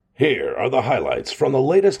Here are the highlights from the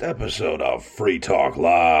latest episode of Free Talk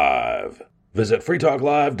Live. Visit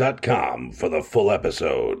freetalklive.com for the full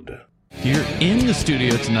episode. Here in the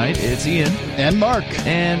studio tonight, it's Ian. And Mark.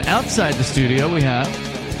 And outside the studio, we have...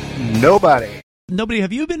 Nobody.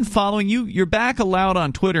 Have you been following... You're back allowed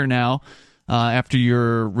on Twitter now after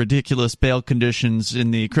your ridiculous bail conditions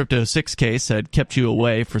in the Crypto 6 case had kept you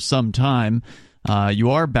away for some time.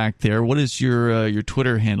 You are back there. What is your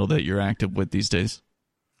Twitter handle that you're active with these days?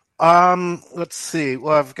 Let's see.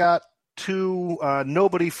 Well, I've got two.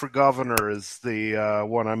 Nobody for Governor is the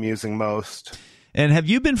one I'm using most. And have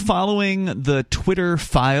you been following the Twitter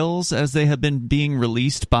files as they have been being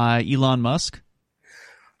released by Elon Musk?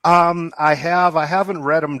 I have. I haven't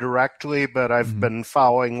read them directly, but I've been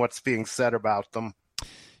following what's being said about them.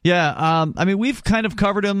 Yeah, I mean, we've kind of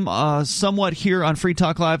covered them somewhat here on Free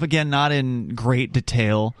Talk Live. Again, not in great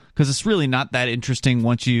detail, because it's really not that interesting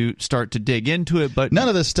once you start to dig into it. But none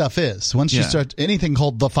of this stuff is. Once you start anything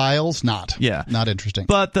called the files, not interesting.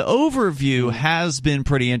 But the overview has been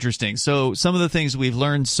pretty interesting. So some of the things we've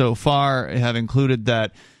learned so far have included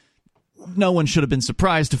that no one should have been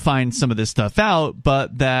surprised to find some of this stuff out,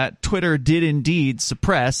 but that Twitter did indeed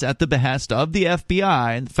suppress, at the behest of the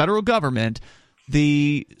FBI and the federal government,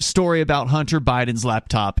 the story about Hunter Biden's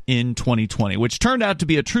laptop in 2020, which turned out to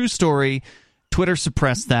be a true story. Twitter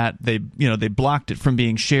suppressed that. They blocked it from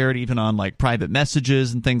being shared even on like private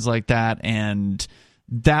messages and things like that, and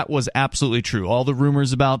that was absolutely true. All the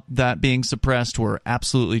rumors about that being suppressed were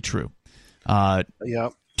absolutely true.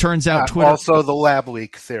 Turns out Twitter... Also, the lab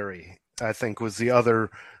leak theory, I think, was the other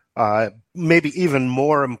maybe even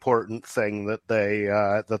more important thing that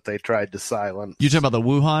they tried to silence. You talking about the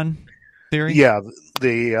Wuhan theory? Yeah,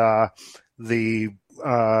 the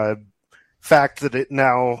fact that it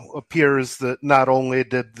now appears that not only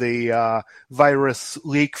did the virus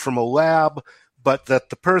leak from a lab, but that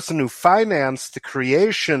the person who financed the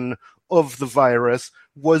creation of the virus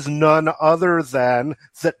was none other than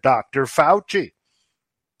that Dr. Fauci.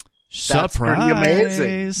 Surprise. That's pretty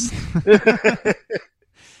amazing.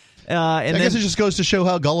 I guess it just goes to show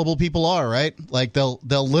how gullible people are, right? Like they'll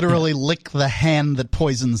literally lick the hand that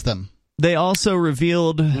poisons them. They also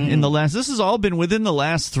revealed in the last... This has all been within the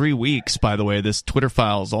last 3 weeks, by the way, this Twitter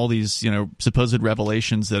files, all these supposed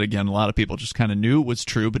revelations that, again, a lot of people just kind of knew was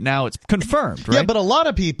true, but now it's confirmed, right? Yeah, but a lot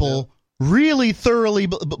of people really thoroughly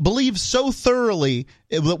believe so thoroughly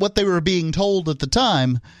what they were being told at the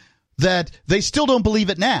time that they still don't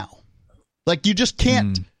believe it now. Like, you just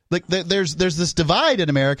can't... Like, there's this divide in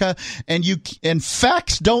America, and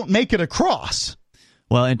facts don't make it across.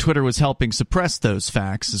 Well, and Twitter was helping suppress those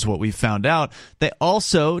facts, is what we found out. They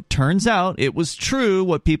also, turns out, it was true,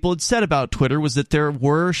 what people had said about Twitter was that there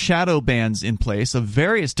were shadow bans in place of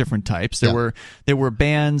various different types. There were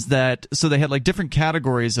bans that, so they had like different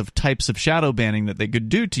categories of types of shadow banning that they could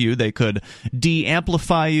do to you. They could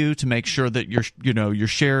de-amplify you to make sure that your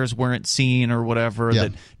shares weren't seen or whatever. Yeah.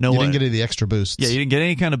 That no you one didn't get any of the extra boosts. Yeah, you didn't get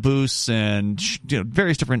any kind of boosts, and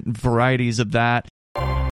various different varieties of that.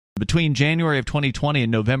 Between January of 2020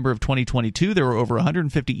 and November of 2022, there were over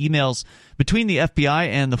 150 emails between the FBI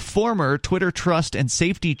and the former Twitter Trust and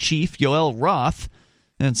Safety Chief, Yoel Roth.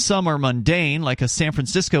 And some are mundane, like a San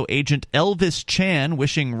Francisco agent, Elvis Chan,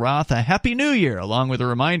 wishing Roth a Happy New Year, along with a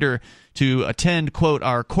reminder to attend, quote,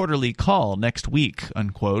 our quarterly call next week,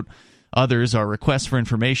 unquote. Others are requests for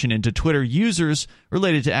information into Twitter users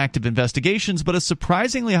related to active investigations, but a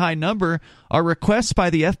surprisingly high number are requests by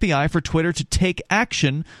the FBI for Twitter to take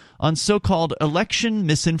action on so-called election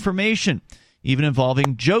misinformation, even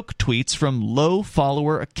involving joke tweets from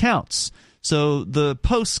low-follower accounts. So the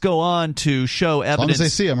posts go on to show evidence... As long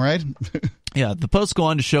as they see them, right? Yeah, the posts go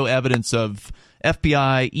on to show evidence of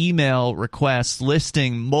FBI email requests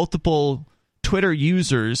listing multiple Twitter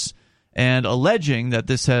users and alleging that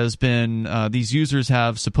this has been these users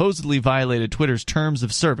have supposedly violated Twitter's terms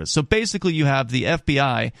of service. So basically, you have the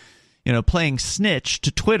FBI, playing snitch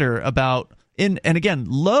to Twitter about and again,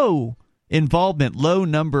 low involvement, low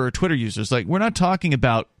number Twitter users. Like, we're not talking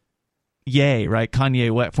about Ye, right?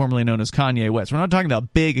 Kanye West, formerly known as Kanye West. We're not talking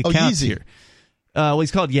about big accounts here. Well,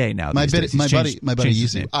 he's called Ye now. My buddy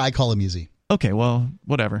Yeezy. I call him Yeezy. Okay, well,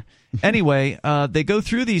 whatever. Anyway, they go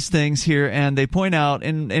through these things here, and they point out,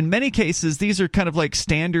 in many cases, these are kind of like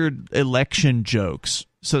standard election jokes.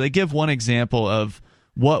 So they give one example of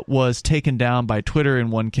what was taken down by Twitter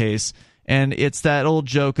in one case, and it's that old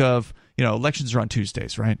joke of, elections are on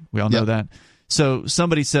Tuesdays, right? We all know that. So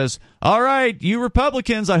somebody says, all right, you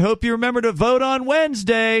Republicans, I hope you remember to vote on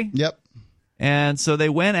Wednesday. Yep. And so they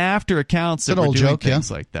went after accounts that were doing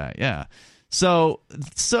things like that. Yeah. So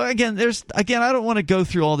again, I don't want to go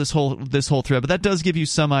through all this whole thread, but that does give you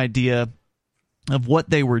some idea of what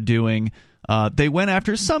they were doing. They went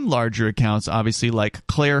after some larger accounts, obviously, like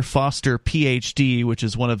Claire Foster PhD, which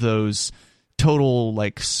is one of those total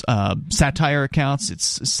satire accounts.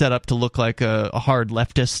 It's set up to look like a hard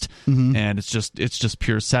leftist, and it's just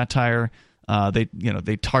pure satire.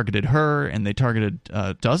 They targeted her, and they targeted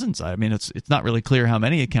dozens. I mean, it's not really clear how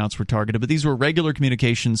many accounts were targeted, but these were regular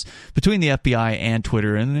communications between the FBI and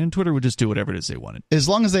Twitter, and Twitter would just do whatever it is they wanted. As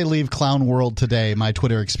long as they leave Clown World today, my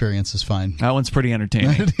Twitter experience is fine. That one's pretty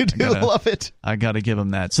entertaining. I do love it. I got to give them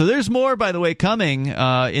that. So there's more, by the way, coming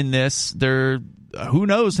in this. Who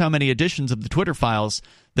knows how many editions of the Twitter files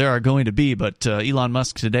there are going to be, but Elon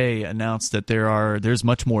Musk today announced that there's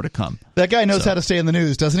much more to come. That guy knows how to stay in the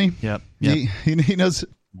news, doesn't he? Yep. He knows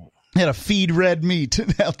how to feed red meat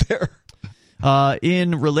out there.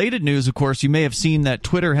 In related news, of course, you may have seen that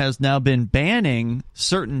Twitter has now been banning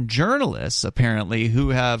certain journalists, apparently, who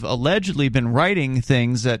have allegedly been writing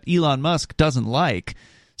things that Elon Musk doesn't like.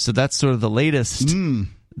 So that's sort of the latest,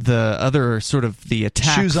 the other sort of the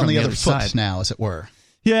attack shoes from on the other side. foot now, as it were.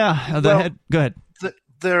 Yeah. Go ahead.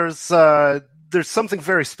 There's something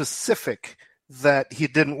very specific that he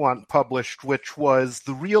didn't want published, which was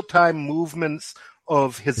the real-time movements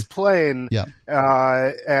of his plane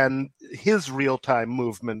and his real-time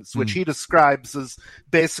movements, which he describes as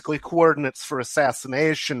basically coordinates for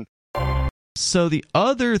assassination. So the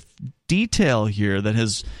other detail here that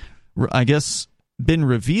has, I guess, been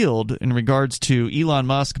revealed in regards to Elon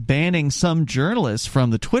Musk banning some journalists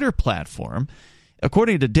from the Twitter platform,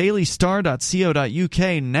 according to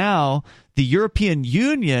dailystar.co.uk, now the European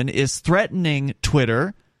Union is threatening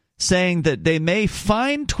Twitter, saying that they may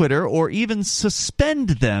fine Twitter or even suspend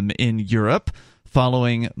them in Europe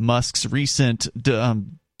following Musk's recent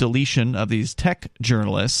deletion of these tech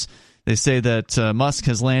journalists. They say that Musk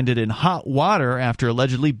has landed in hot water after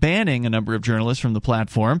allegedly banning a number of journalists from the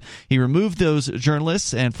platform. He removed those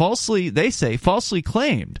journalists and falsely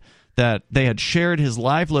claimed that they had shared his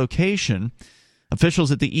live location.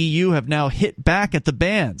 Officials at the EU have now hit back at the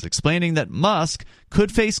bans, explaining that Musk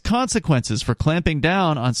could face consequences for clamping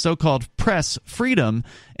down on so-called press freedom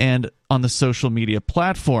and on the social media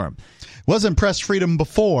platform. Wasn't press freedom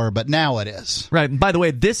before, but now it is. Right. And by the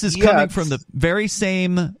way, this is coming from the very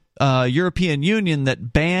same European Union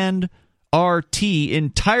that banned RT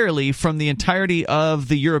entirely from the entirety of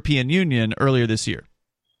the European Union earlier this year.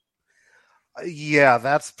 Yeah,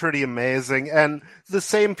 that's pretty amazing. And the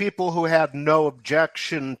same people who had no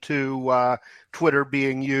objection to Twitter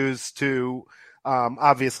being used to,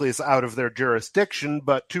 obviously it's out of their jurisdiction,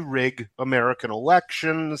 but to rig American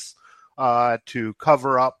elections, to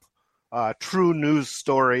cover up true news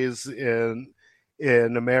stories in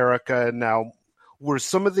America. Now, were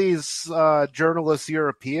some of these journalists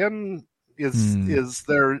European? Do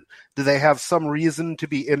they have some reason to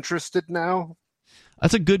be interested now?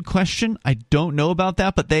 That's a good question. I don't know about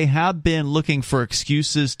that, but they have been looking for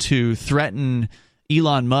excuses to threaten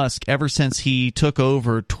Elon Musk ever since he took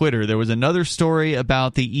over Twitter. There was another story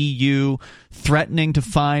about the EU threatening to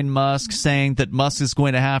fine Musk, saying that Musk is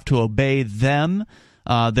going to have to obey them.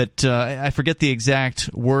 I forget the exact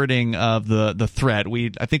wording of the threat.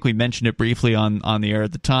 I think we mentioned it briefly on the air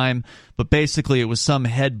at the time, but basically it was some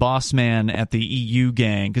head boss man at the EU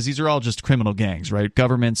gang, because these are all just criminal gangs, right?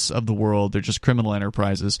 Governments of the world, they're just criminal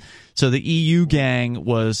enterprises. So the EU gang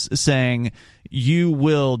was saying, you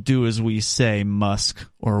will do as we say, Musk,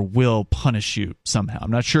 or we'll punish you somehow.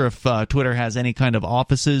 I'm not sure if Twitter has any kind of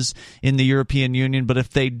offices in the European Union, but if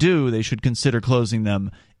they do, they should consider closing them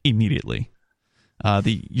immediately.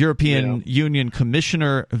 The European Union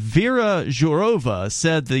Commissioner Vera Jourova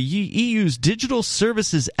said the EU's Digital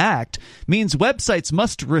Services Act means websites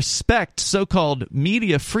must respect so-called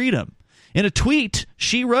media freedom. In a tweet,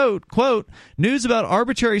 she wrote, quote, "News about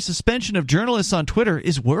arbitrary suspension of journalists on Twitter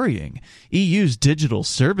is worrying. EU's Digital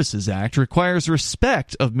Services Act requires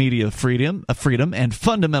respect of media freedom and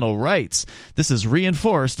fundamental rights. This is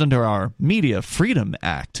reinforced under our Media Freedom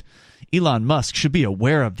Act. Elon Musk should be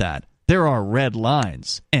aware of that. There are red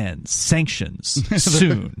lines and sanctions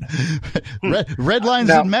soon." Red lines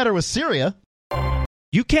didn't matter with Syria.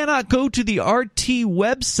 You cannot go to the RT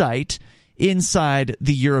website inside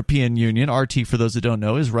the European Union. RT, for those that don't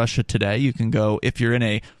know, is Russia Today. You can go, if you're in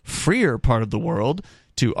a freer part of the world,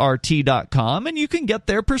 to RT.com, and you can get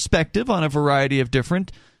their perspective on a variety of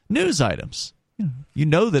different news items. You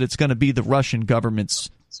know that it's going to be the Russian government's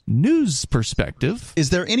news perspective. Is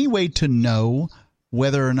there any way to know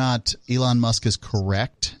whether or not Elon Musk is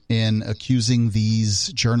correct in accusing these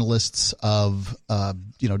journalists of,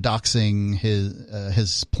 doxing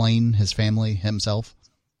his plane, his family, himself?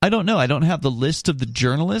 I don't know. I don't have the list of the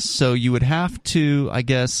journalists, so you would have to, I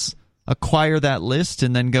guess, acquire that list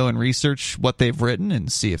and then go and research what they've written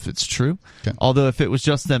and see if it's true. Okay. Although if it was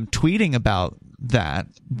just them tweeting about that,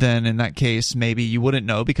 then in that case, maybe you wouldn't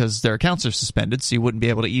know because their accounts are suspended, so you wouldn't be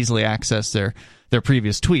able to easily access their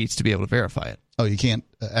previous tweets to be able to verify it. Oh, you can't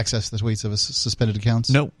access the tweets of suspended accounts?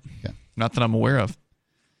 Nope. Okay. Not that I'm aware of.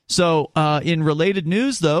 So in related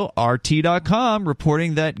news, though, RT.com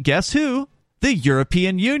reporting that, guess who? The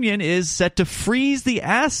European Union is set to freeze the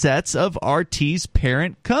assets of RT's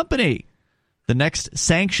parent company. The next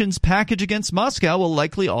sanctions package against Moscow will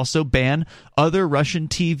likely also ban other Russian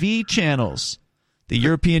TV channels. The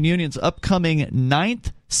European Union's upcoming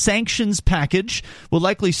 9th sanctions package will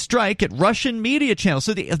likely strike at Russian media channels.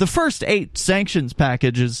 So the first 8 sanctions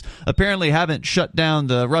packages apparently haven't shut down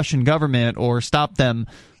the Russian government or stopped them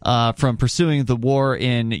from pursuing the war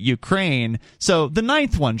in Ukraine. So the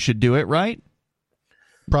 9th one should do it, right?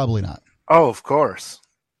 Probably not. Oh, of course.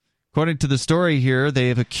 According to the story here, they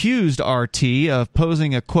have accused RT of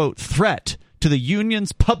posing a, quote, threat to the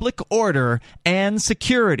union's public order and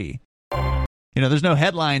security. There's no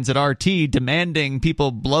headlines at RT demanding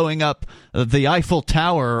people blowing up the Eiffel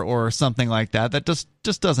Tower or something like that. That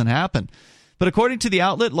just doesn't happen. But according to the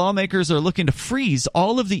outlet, lawmakers are looking to freeze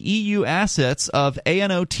all of the EU assets of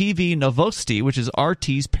ANO TV Novosti, which is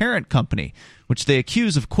RT's parent company, which they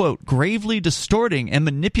accuse of, quote, gravely distorting and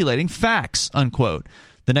manipulating facts, unquote.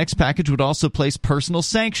 The next package would also place personal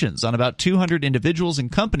sanctions on about 200 individuals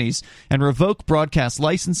and companies and revoke broadcast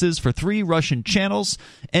licenses for 3 Russian channels,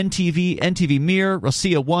 NTV, NTV Mir,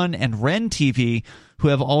 Rossiya 1, and REN TV, who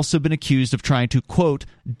have also been accused of trying to, quote,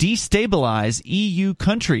 destabilize EU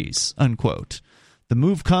countries, unquote. The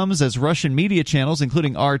move comes as Russian media channels,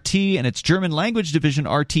 including RT and its German language division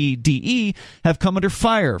RTDE, have come under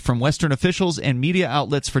fire from Western officials and media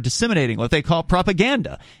outlets for disseminating what they call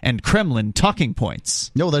propaganda and Kremlin talking points.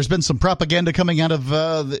 No, there's been some propaganda coming out of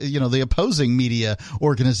the opposing media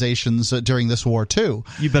organizations during this war too.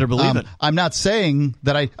 You better believe it. I'm not saying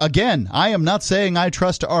that I am not saying I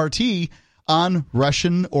trust RT on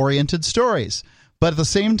Russian-oriented stories. But at the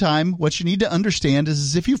same time, what you need to understand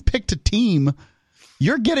is if you've picked a team,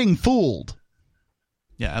 you're getting fooled.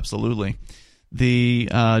 Yeah, absolutely. The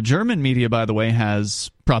German media, by the way, has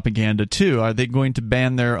propaganda too. Are they going to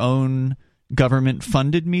ban their own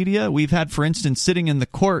government-funded media? We've had, for instance, sitting in the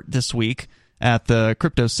court this week at the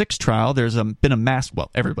Crypto 6 trial, there's been a masked,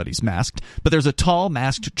 well, everybody's masked, but there's a tall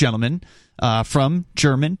masked gentleman from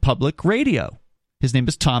German public radio. His name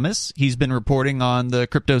is Thomas. He's been reporting on the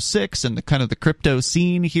Crypto 6 and the kind of the crypto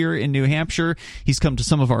scene here in New Hampshire. He's come to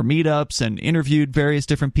some of our meetups and interviewed various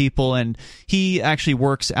different people, and he actually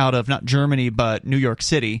works out of not Germany but New York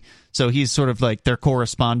City. So he's sort of like their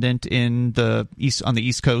correspondent in the on the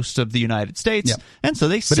East Coast of the United States. Yep. And so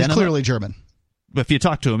they but he's clearly German. If you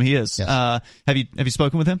talk to him, he is. Yes. Have you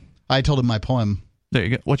spoken with him? I told him my poem. There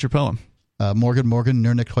you go. What's your poem? Morgen, morgen,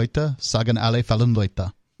 nur nicht heute, sagen alle fallen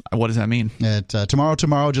Leute. What does that mean?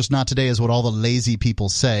 Tomorrow, just not today is what all the lazy people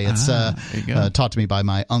say. It's taught to me by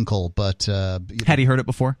my uncle. But had he heard it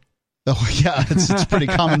before? Oh, yeah, it's pretty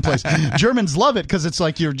commonplace. Germans love it because it's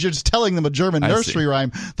like you're just telling them a German nursery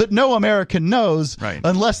rhyme that no American knows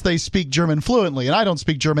unless they speak German fluently. And I don't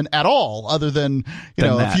speak German at all other than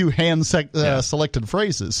a few hand-selected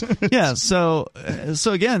phrases. Yeah, so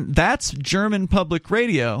again, that's German public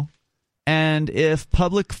radio. And if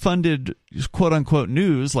public-funded quote-unquote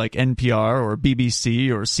news like NPR or BBC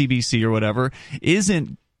or CBC or whatever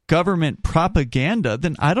isn't government propaganda,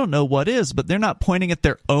 then I don't know what is. But they're not pointing at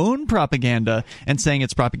their own propaganda and saying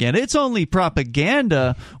it's propaganda. It's only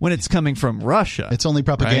propaganda when it's coming from Russia. It's only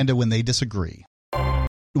propaganda when they disagree.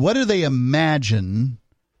 What do they imagine?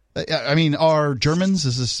 I mean, are Germans?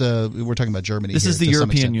 Is this we're talking about Germany? This is the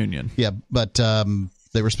European Union. Yeah, but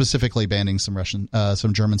they were specifically banning some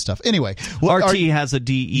some German stuff. Anyway, RT has a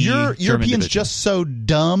DE. Europeans just so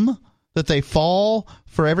dumb that they fall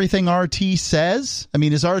for everything RT says? I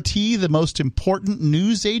mean, is RT the most important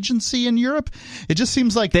news agency in Europe? It just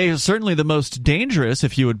seems like they are certainly the most dangerous,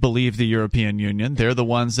 if you would believe the European Union. They're the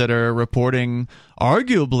ones that are reporting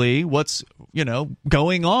arguably what's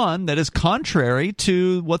going on that is contrary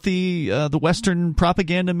to what the Western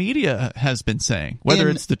propaganda media has been saying. Whether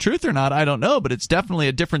it's the truth or not, I don't know, but it's definitely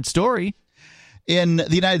a different story. In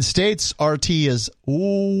the United States, RT is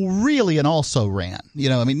really an also-ran.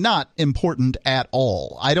 Not important at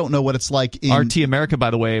all. I don't know what it's like in... RT America, by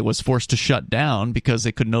the way, was forced to shut down because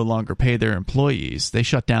they could no longer pay their employees. They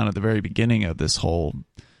shut down at the very beginning of this whole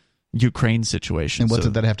Ukraine situation. And what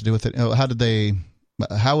did that have to do with it?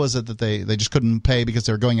 How was it that they just couldn't pay because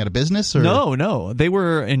they were going out of business? Or? No. They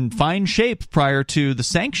were in fine shape prior to the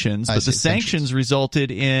sanctions, but the sanctions resulted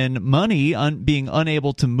in money being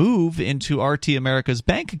unable to move into RT America's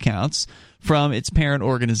bank accounts from its parent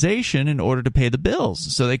organization in order to pay the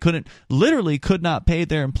bills. So they could not pay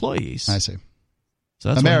their employees. I see. So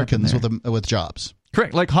that's Americans with jobs.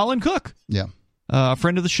 Correct, like Holland Cook. Yeah. A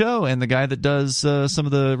friend of the show and the guy that does some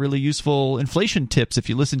of the really useful inflation tips. If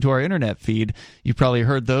you listen to our internet feed, you've probably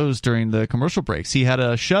heard those during the commercial breaks. He had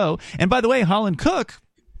a show. And by the way, Holland Cook,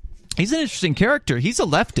 he's an interesting character. He's a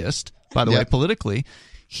leftist, by the way, politically.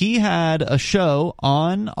 He had a show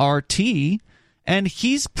on RT, and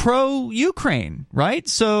he's pro-Ukraine, right?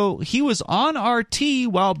 So he was on RT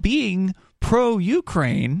while being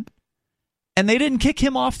pro-Ukraine. And they didn't kick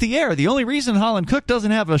him off the air. The only reason Holland Cook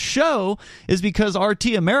doesn't have a show is because RT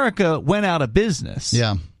America went out of business.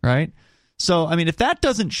 Yeah. Right? So, if that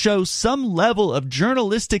doesn't show some level of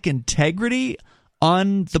journalistic integrity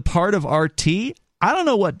on the part of RT, I don't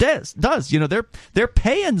know what does. They're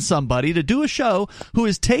paying somebody to do a show who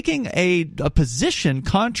is taking a position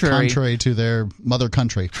contrary to their mother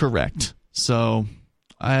country. Correct. So...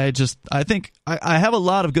 I think I have a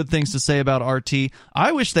lot of good things to say about RT.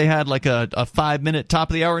 I wish they had like a 5-minute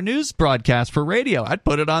top of the hour news broadcast for radio. I'd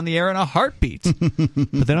put it on the air in a heartbeat.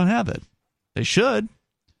 But they don't have it. They should,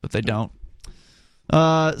 but they don't.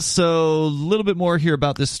 So a little bit more here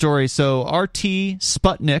about this story. So RT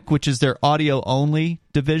Sputnik, which is their audio only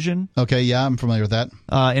division. Okay, yeah, I'm familiar with that.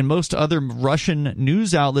 And most other Russian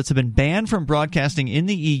news outlets have been banned from broadcasting in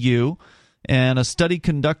the EU. And a study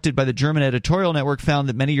conducted by the German editorial network found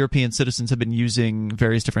that many European citizens have been using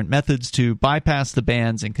various different methods to bypass the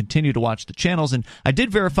bans and continue to watch the channels. And I did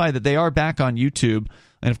verify that they are back on YouTube.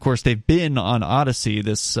 And, of course, they've been on Odyssey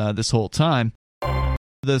this whole time.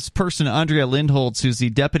 This person, Andrea Lindholtz, who's the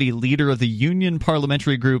deputy leader of the Union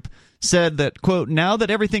Parliamentary Group, said that, quote, now that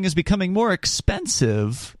everything is becoming more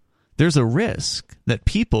expensive, there's a risk that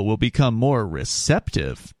people will become more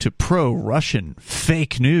receptive to pro-Russian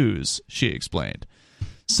fake news, she explained.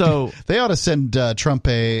 So they ought to send Trump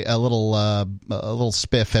a little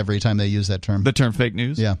spiff every time they use that term. The term fake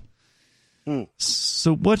news? Yeah.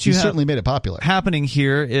 So what you have certainly made it popular. Happening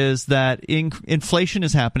here is that inflation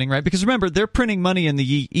is happening, right? Because remember, they're printing money in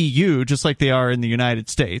the EU just like they are in the United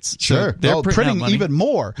States. Sure, so they're printing even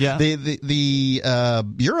more. Yeah. The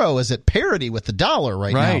euro is at parity with the dollar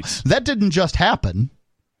right now. That didn't just happen.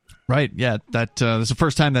 Right, yeah, that's the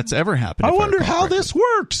first time that's ever happened. I wonder how this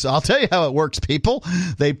works. I'll tell you how it works, people.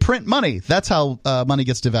 They print money. That's how money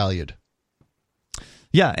gets devalued.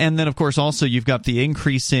 Yeah, and then, of course, also you've got the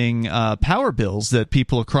increasing power bills that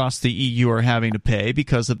people across the EU are having to pay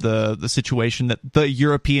because of the situation that the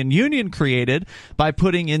European Union created by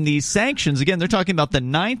putting in these sanctions. Again, they're talking about the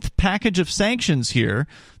 9th package of sanctions here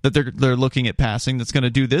that they're looking at passing that's going to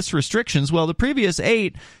do this restrictions. Well, the previous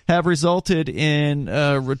 8 have resulted in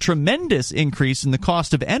a tremendous increase in the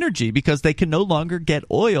cost of energy because they can no longer get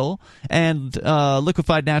oil and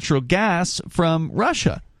liquefied natural gas from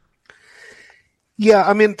Russia.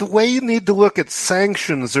 Yeah, the way you need to look at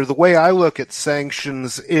sanctions, or the way I look at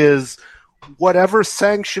sanctions, is whatever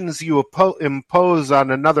sanctions you impose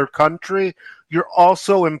on another country, you're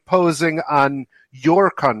also imposing on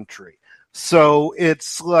your country. So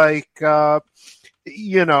it's like,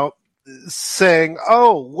 saying,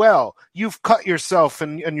 oh, well, you've cut yourself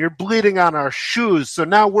and you're bleeding on our shoes, so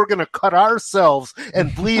now we're going to cut ourselves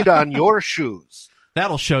and bleed on your shoes.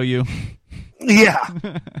 That'll show you.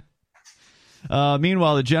 Yeah.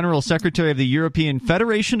 Meanwhile, the General Secretary of the European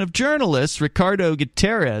Federation of Journalists, Ricardo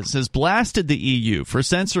Guterres, has blasted the EU for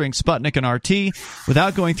censoring Sputnik and RT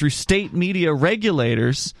without going through state media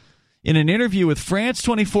regulators. In an interview with France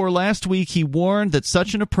 24 last week, he warned that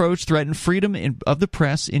such an approach threatened freedom of the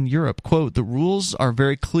press in Europe. Quote, the rules are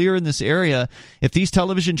very clear in this area. If these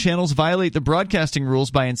television channels violate the broadcasting rules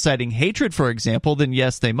by inciting hatred, for example, then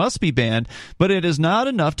yes, they must be banned. But it is not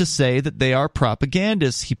enough to say that they are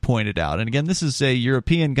propagandists, he pointed out. And again, this is a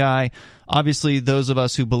European guy. Obviously, those of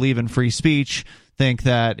us who believe in free speech think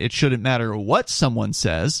that it shouldn't matter what someone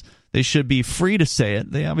says. They should be free to say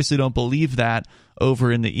it. They obviously don't believe that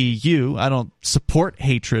over in the EU. I don't support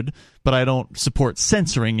hatred, but I don't support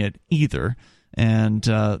censoring it either. And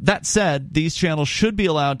that said, these channels should be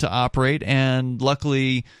allowed to operate, and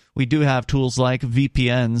luckily we do have tools like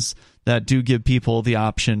VPNs that do give people the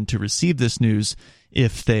option to receive this news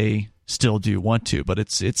if they still do want to. But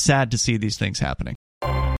it's sad to see these things happening.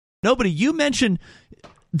 Nobody, you mentioned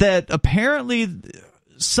that apparently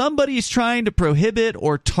somebody's trying to prohibit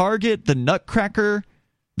or target the Nutcracker,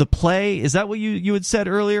 the play. Is that what you had said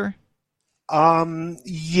earlier?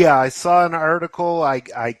 Yeah, I saw an article.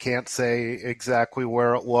 I can't say exactly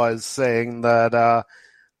where it was, saying that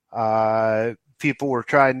people were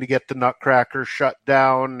trying to get the Nutcracker shut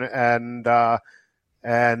down, and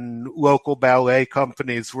local ballet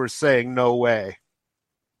companies were saying no way.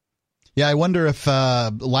 Yeah, I wonder if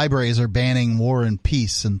libraries are banning War and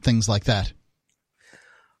Peace and things like that.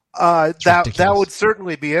 That would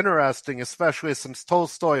certainly be interesting, especially since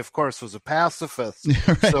Tolstoy, of course, was a pacifist,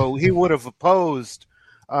 Right. So he would have opposed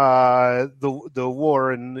the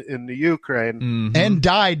war in the Ukraine, and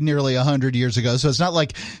died nearly 100 years ago. So it's not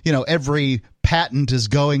like every patent is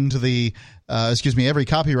going to the every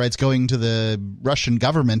copyright's going to the Russian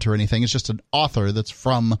government or anything. It's just an author that's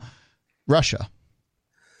from Russia.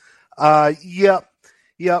 Yep.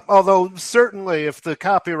 Although certainly, if the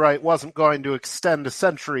copyright wasn't going to extend a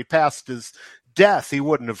century past his death, he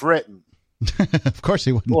wouldn't have written. Of course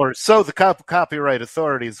he wouldn't. Or so the copyright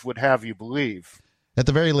authorities would have you believe. At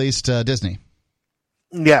the very least, Disney.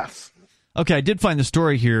 Yes. Okay, I did find the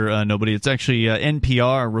story here, Nobody. It's actually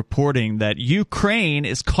NPR reporting that Ukraine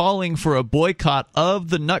is calling for a boycott of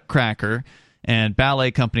the Nutcracker, and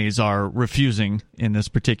ballet companies are refusing in this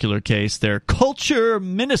particular case. Their culture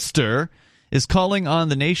minister is calling on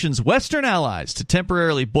the nation's Western allies to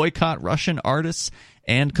temporarily boycott Russian artists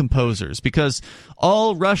and composers, because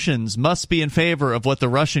all Russians must be in favor of what the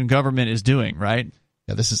Russian government is doing, right?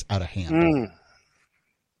 Yeah, this is out of hand.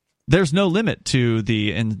 There's no limit to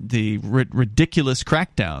the ridiculous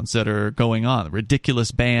crackdowns that are going on,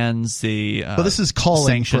 ridiculous bans. Well, this is calling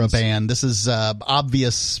sanctions for a ban. This is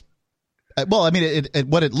obvious. Well, I mean,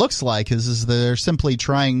 what it looks like is they're simply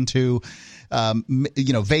trying to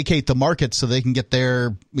vacate the market so they can get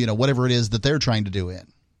their, whatever it is that they're trying to do in.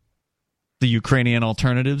 The Ukrainian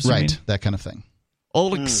alternatives, you right? mean? That kind of thing.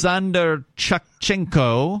 Alexander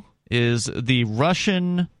Chukchenko is the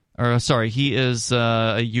Russian, he is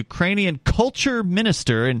a Ukrainian culture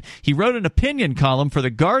minister, and he wrote an opinion column for The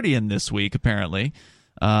Guardian this week, apparently,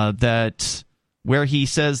 where he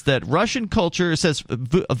says that Russian culture, says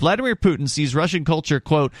Vladimir Putin sees Russian culture,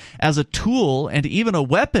 quote, as a tool and even a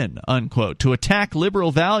weapon, unquote, to attack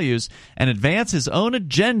liberal values and advance his own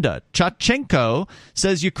agenda. Chukchenko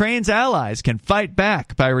says Ukraine's allies can fight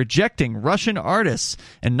back by rejecting Russian artists,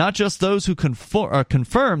 and not just those who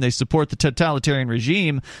confirm they support the totalitarian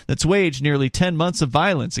regime that's waged nearly 10 months of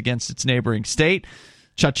violence against its neighboring state.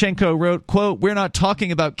 Chukchenko wrote, quote, "We're not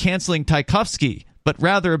talking about canceling Tchaikovsky, but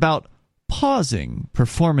rather about pausing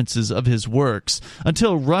performances of his works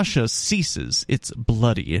until Russia ceases its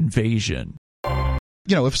bloody invasion."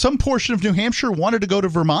 If some portion of New Hampshire wanted to go to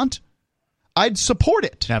Vermont, I'd support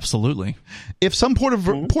it. Absolutely. If some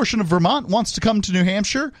portion of Vermont wants to come to New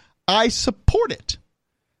Hampshire, I support it.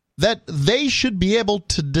 That they should be able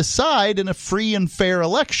to decide in a free and fair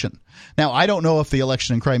election. Now, I don't know if the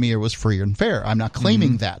election in Crimea was free and fair. I'm not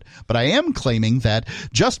claiming that. But I am claiming that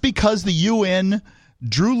just because the UN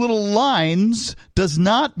drew little lines does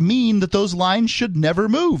not mean that those lines should never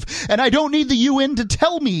move. And I don't need the UN to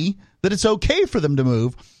tell me that it's okay for them to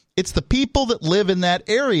move. It's the people that live in that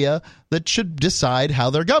area that should decide how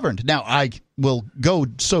they're governed. Now, I will go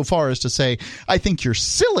so far as to say I think you're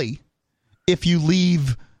silly if you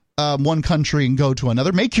leave one country and go to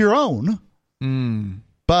another. Make your own.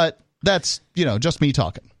 But that's, just me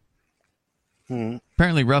talking.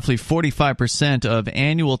 Apparently, roughly 45% of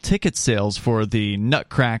annual ticket sales for the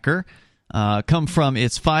Nutcracker come from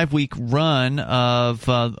its 5-week run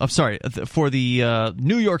for the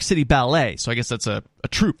New York City Ballet. So I guess that's a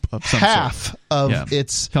troupe of some Half sort. of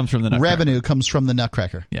its comes from the Nutcracker. revenue comes from the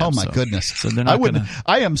Nutcracker. Yeah, oh my goodness! So they're not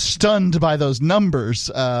I am stunned by those numbers.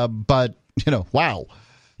 But wow.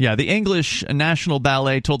 Yeah, the English National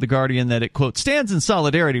Ballet told The Guardian that it, quote, stands in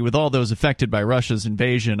solidarity with all those affected by Russia's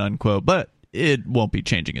invasion, unquote, but it won't be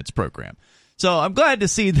changing its program. So I'm glad to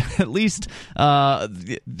see that at least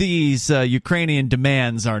these Ukrainian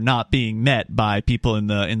demands are not being met by people in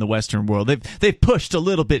the Western world. They've pushed a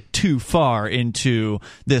little bit too far into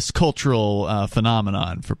this cultural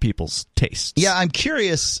phenomenon for people's tastes. Yeah, I'm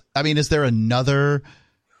curious. I mean, is there another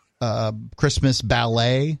Christmas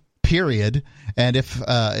ballet? Period. And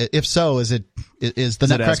if so, is the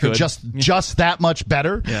Nutcracker just that much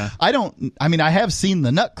better? Yeah. I have seen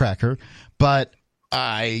the Nutcracker, but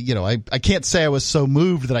I can't say I was so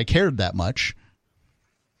moved that I cared that much.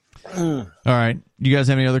 All right. You guys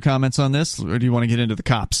have any other comments on this, or do you want to get into the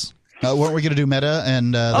cops? Weren't we going to do Meta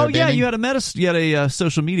and you had a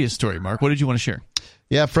social media story, Mark. What did you want to share?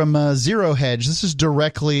 Yeah, from Zero Hedge. This is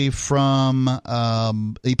directly from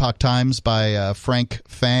Epoch Times by Frank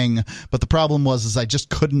Fang. But the problem was I just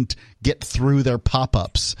couldn't get through their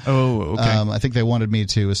pop-ups. Oh, okay. I think they wanted me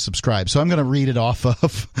to subscribe. So I'm going to read it off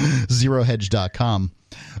of zerohedge.com.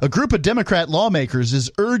 A group of Democrat lawmakers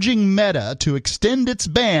is urging Meta to extend its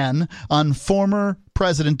ban on former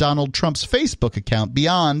President Donald Trump's Facebook account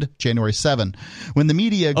beyond January 7. When the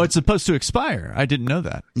media... Oh, it's supposed to expire. I didn't know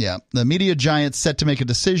that. Yeah. The media giant's set to make a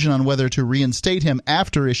decision on whether to reinstate him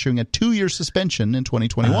after issuing a 2-year suspension in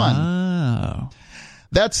 2021. Oh.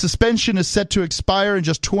 That suspension is set to expire in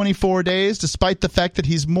just 24 days, despite the fact that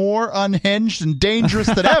he's more unhinged and dangerous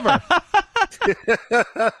than ever.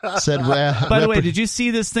 Said By the way, did you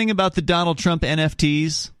see this thing about the Donald Trump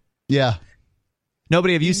NFTs? Yeah.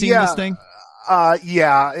 Nobody, have you seen this thing?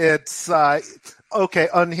 Yeah, it's okay.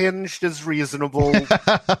 Unhinged is reasonable.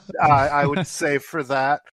 I would say for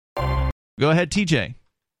that. Go ahead, TJ.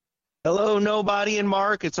 Hello, Nobody and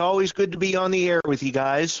Mark. It's always good to be on the air with you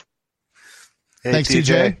guys. Hey, thanks,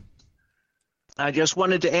 TJ. I just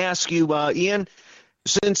wanted to ask you, Ian,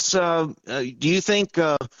 since do you think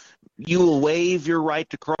you will waive your right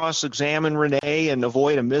to cross-examine Renee and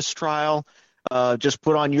avoid a mistrial? Just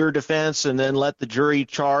put on your defense and then let the jury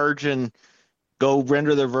charge and go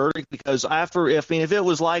render their verdict? Because if it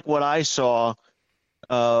was like what I saw,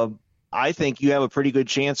 I think you have a pretty good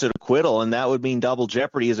chance at acquittal, and that would mean double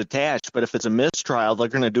jeopardy is attached. But if it's a mistrial, they're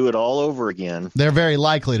going to do it all over again. They're very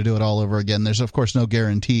likely to do it all over again. There's, of course, no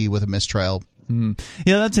guarantee with a mistrial. Yeah,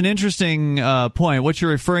 that's an interesting point. What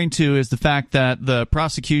you're referring to is the fact that the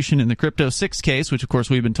prosecution in the Crypto 6 case, which, of course,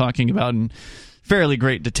 we've been talking about in fairly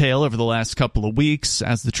great detail over the last couple of weeks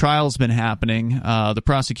as the trial's been happening, the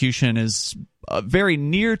prosecution is very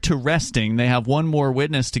near to resting. They have one more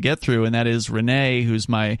witness to get through, and that is Renee, who's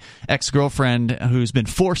my ex-girlfriend, who's been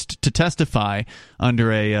forced to testify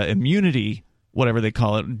under a immunity, whatever they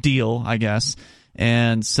call it, deal, I guess.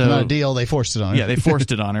 And so, not a deal, they forced it on her. Yeah, they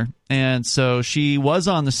forced it on her. And so she was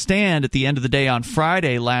on the stand at the end of the day on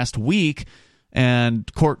Friday last week,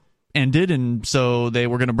 and court ended, and so they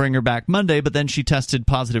were going to bring her back Monday, but then she tested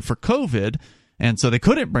positive for COVID, and so they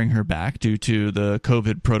couldn't bring her back due to the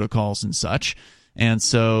COVID protocols and such. And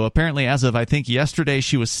so apparently as of, I think, yesterday,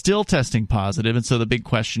 she was still testing positive, and so the big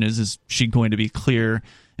question is she going to be clear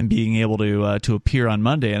and being able to appear on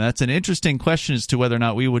Monday? And that's an interesting question as to whether or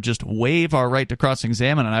not we would just waive our right to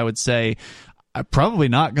cross-examine, and I would say I'm probably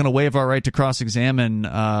not going to waive our right to cross-examine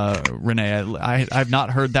Renee. I've not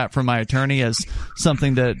heard that from my attorney as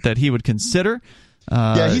something that he would consider.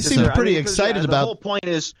 Yeah, he seemed pretty excited about. The whole point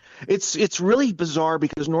is, it's really bizarre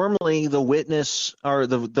because normally the witness or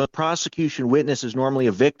the prosecution witness is normally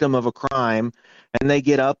a victim of a crime, and they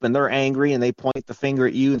get up and they're angry and they point the finger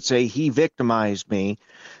at you and say he victimized me,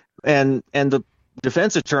 and the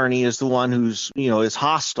defense attorney is the one who's is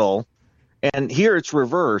hostile, and here it's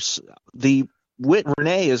reverse.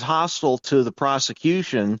 Renee is hostile to the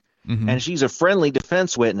prosecution, and she's a friendly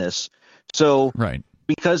defense witness. So right.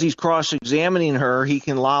 Because he's cross-examining her, he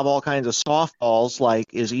can lob all kinds of softballs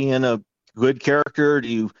like, is Ian a good character? Do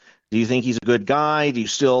you think he's a good guy? Do you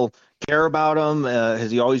still care about him?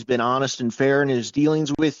 Has he always been honest and fair in his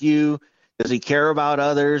dealings with you? Does he care about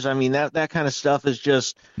others? I mean, that kind of stuff is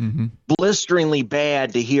just blisteringly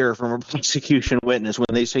bad to hear from a prosecution witness when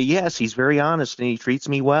they say, yes, he's very honest and he treats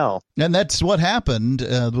me well. And that's what happened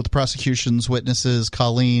with the prosecution's witnesses,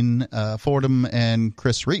 Colleen Fordham and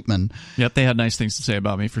Chris Reitman. Yep, they had nice things to say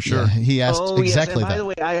about me, for sure. Yeah, he asked exactly yes. And by the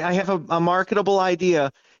way, I have a marketable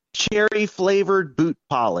idea. Cherry-flavored boot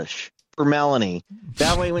polish for Melanie.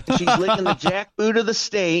 That way when she's licking the jackboot of the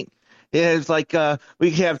state, it's like we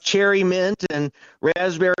could have cherry mint and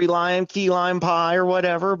raspberry lime, key lime pie or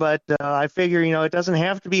whatever, but I figure, it doesn't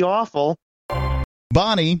have to be awful.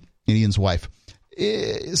 Bonnie, Ian's wife,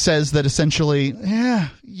 says that essentially,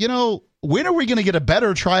 when are we going to get a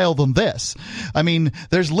better trial than this? I mean,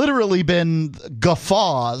 there's literally been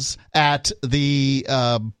guffaws at the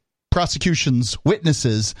prosecution's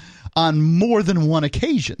witnesses on more than one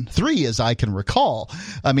occasion, 3 as I can recall.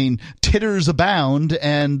 I mean, titters abound,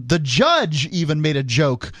 and the judge even made a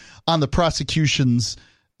joke on the prosecution's,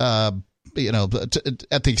 at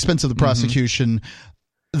the expense of the prosecution.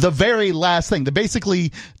 The very last thing,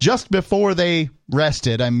 basically just before they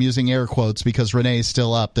rested, I'm using air quotes because Renee's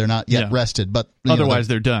still up. They're not yet rested, but otherwise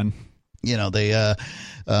they're done.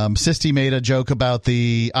 Sisti made a joke about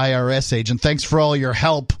the IRS agent. Thanks for all your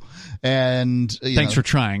help. And thanks for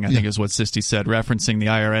trying, I think is what Sisti said, referencing the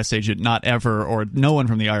IRS agent not ever, or no one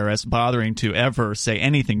from the IRS bothering to ever say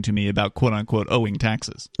anything to me about quote unquote owing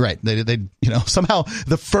taxes. Right. They somehow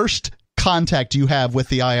the first contact you have with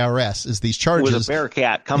the IRS is these charges. With a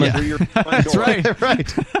bearcat coming through your front door. That's right.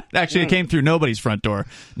 Right. Actually, it came through nobody's front door,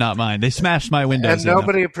 not mine. They smashed my windows. And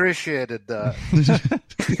nobody appreciated that.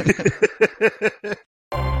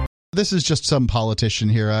 This is just some politician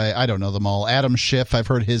here. I don't know them all. Adam Schiff, I've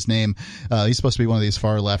heard his name. He's supposed to be one of these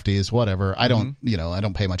far lefties, whatever. I don't, I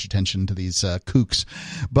don't pay much attention to these kooks.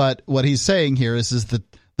 But what he's saying here is that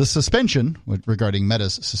the suspension, regarding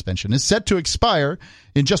Meta's suspension, is set to expire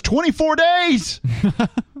in just 24 days,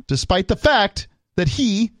 despite the fact that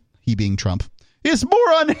he being Trump, is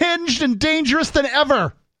more unhinged and dangerous than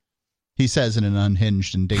ever. He says in an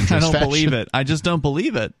unhinged and dangerous fashion. I don't believe it. I just don't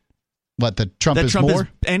believe it. What, that Trump is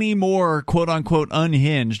any more quote-unquote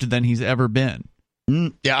unhinged than he's ever been.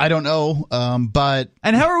 Yeah, I don't know, but...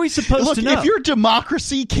 And how are we supposed to know? If your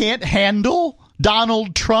democracy can't handle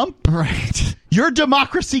Donald Trump... Right. Your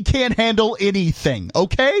democracy can't handle anything,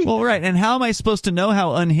 okay? Well, right. And how am I supposed to know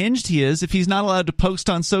how unhinged he is if he's not allowed to post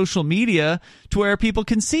on social media to where people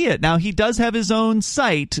can see it? Now, he does have his own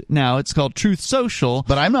site now. It's called Truth Social.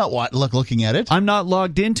 But I'm not looking at it. I'm not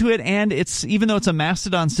logged into it, and even though it's a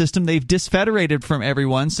Mastodon system, they've disfederated from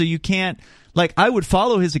everyone, so you can't... Like, I would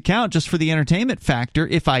follow his account just for the entertainment factor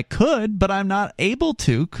if I could, but I'm not able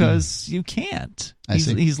to because you can't.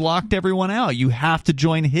 He's locked everyone out. You have to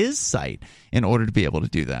join his site in order to be able to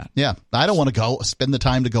do that. Yeah. I don't want to spend the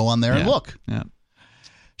time to go on there and look. Yeah.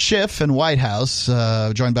 Schiff and White House,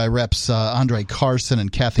 joined by Reps Andre Carson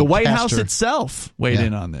and Kathy The White Castor, House itself weighed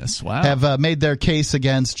in on this. Wow. have made their case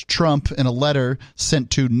against Trump in a letter sent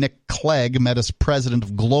to Nick Clegg, Meta's president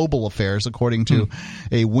of global affairs, according to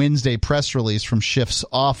a Wednesday press release from Schiff's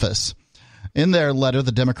office. In their letter,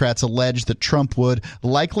 the Democrats allege that Trump would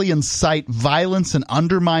likely incite violence and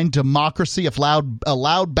undermine democracy if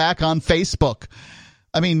allowed back on Facebook.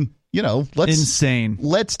 I mean... insane.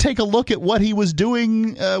 Let's take a look at what he was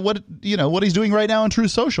doing. What he's doing right now on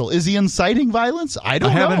Truth Social. Is he inciting violence? I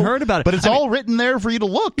haven't heard about it, but it's all written there for you to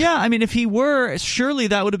look. Yeah, I mean, if he were, surely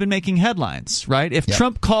that would have been making headlines, right? If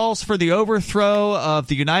Trump calls for the overthrow of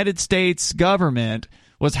the United States government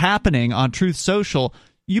was happening on Truth Social,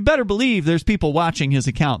 you better believe there's people watching his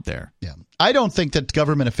account there. Yeah. I don't think that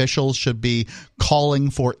government officials should be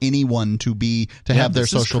calling for anyone to have their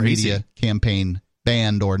social media campaign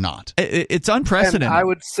banned or not. It's unprecedented. And I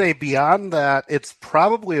would say beyond that, it's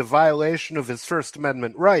probably a violation of his First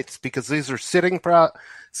Amendment rights because these are sitting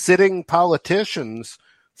politicians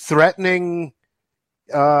threatening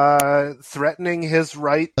his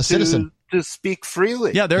right citizen to speak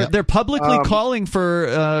freely. Yeah, they're publicly calling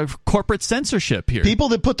for corporate censorship here. People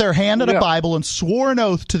that put their hand on a Bible and swore an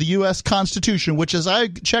oath to the U.S. Constitution, which, as I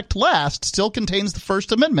checked last, still contains the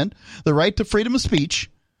First Amendment, the right to freedom of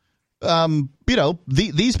speech.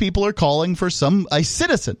 These people are calling for a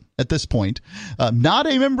citizen at this point, not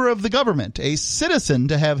a member of the government, a citizen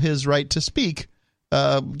to have his right to speak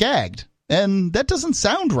gagged. And that doesn't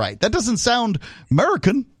sound right. That doesn't sound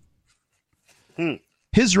American.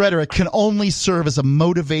 His rhetoric can only serve as a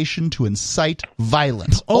motivation to incite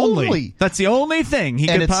violence. Only. That's the only thing he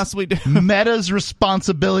could possibly do. Meta's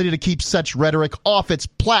responsibility to keep such rhetoric off its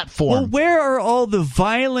platform. Well, where are all the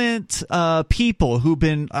violent people who've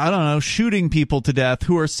been, shooting people to death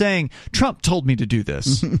who are saying, Trump told me to do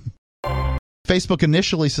this? Facebook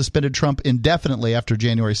initially suspended Trump indefinitely after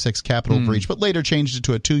January 6th Capitol breach, but later changed it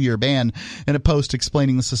to a 2-year ban in a post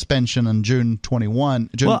explaining the suspension on June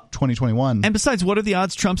 2021. And besides, what are the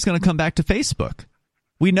odds Trump's going to come back to Facebook?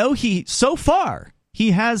 We know so far,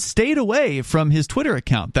 he has stayed away from his Twitter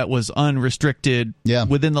account that was unrestricted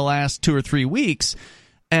within the last 2 or 3 weeks.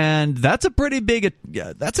 And that's a pretty big,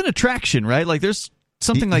 that's an attraction, right? Like there's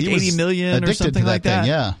something like 80 million or something like that.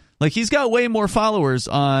 Yeah. Like, he's got way more followers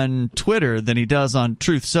on Twitter than he does on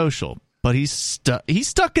Truth Social, but he's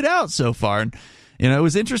stuck it out so far. And, it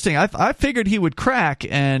was interesting. I figured he would crack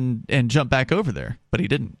and jump back over there, but he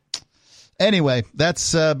didn't. Anyway,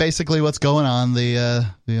 that's basically what's going on. These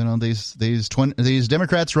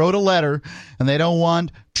Democrats wrote a letter, and they don't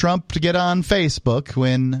want Trump to get on Facebook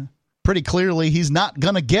when pretty clearly he's not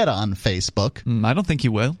going to get on Facebook. I don't think he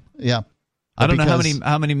will. Yeah. I don't know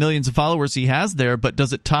how many millions of followers he has there, but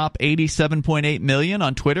does it top 87.8 million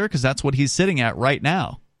on Twitter? Because that's what he's sitting at right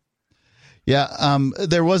now. Yeah,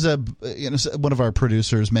 there was one of our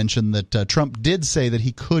producers mentioned that Trump did say that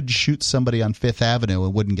he could shoot somebody on Fifth Avenue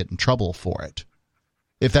and wouldn't get in trouble for it.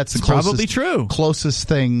 If that's the probably true. Closest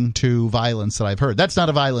thing to violence that I've heard. That's not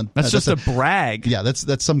a violent. That's just a brag. Yeah,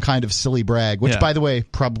 that's some kind of silly brag, which, by the way,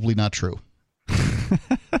 probably not true.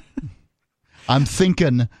 I'm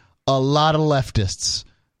thinking a lot of leftists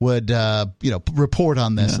would, report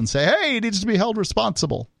on this and say, "Hey, he needs to be held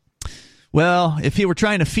responsible." Well, if he were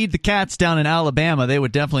trying to feed the cats down in Alabama, they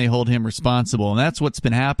would definitely hold him responsible, and that's what's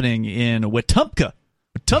been happening in Wetumpka,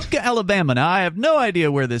 Alabama. Now, I have no idea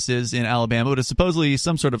where this is in Alabama, but it's supposedly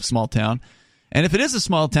some sort of small town. And if it is a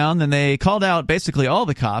small town, then they called out basically all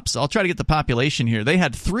the cops. I'll try to get the population here. They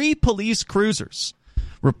had 3 police cruisers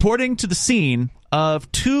reporting to the scene of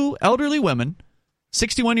 2 elderly women,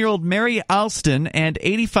 61-year-old Mary Alston and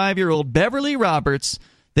 85-year-old Beverly Roberts.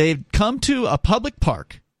 They'd come to a public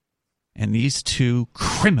park, and these 2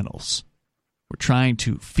 criminals were trying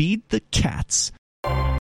to feed the cats.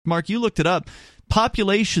 Mark, you looked it up.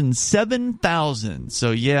 Population 7,000.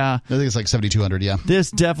 So, yeah. I think it's like 7,200, yeah.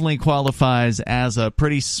 This definitely qualifies as a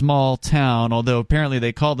pretty small town, although apparently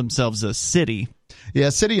they call themselves a city. Yeah,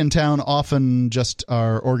 city and town often just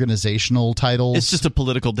are organizational titles. It's just a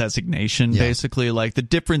political designation, basically. Like the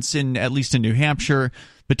difference in, at least in New Hampshire,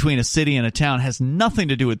 between a city and a town has nothing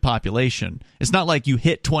to do with population. It's not like you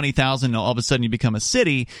hit 20,000 and all of a sudden you become a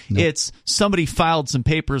city. Nope. It's somebody filed some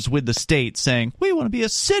papers with the state saying, we want to be a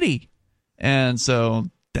city. And so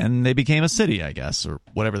then they became a city, I guess, or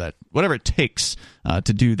whatever it takes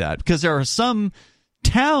to do that. Because there are some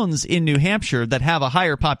towns in New Hampshire that have a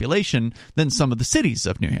higher population than some of the cities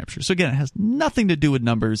of New Hampshire. So again, it has nothing to do with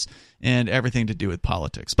numbers and everything to do with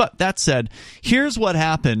politics. But that said, here's what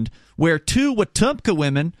happened where 2 Wetumpka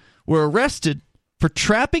women were arrested for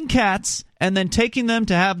trapping cats and then taking them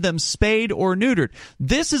to have them spayed or neutered.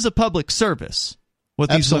 This is a public service, what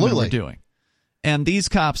these women were doing. And these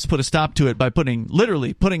cops put a stop to it by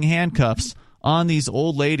literally putting handcuffs on these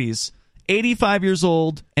old ladies, 85 years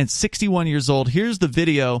old and 61 years old. Here's the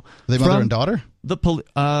video. Are they mother and daughter?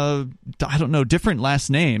 I don't know, different last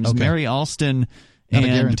names. Okay. Mary Alston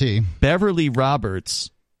and Beverly Roberts.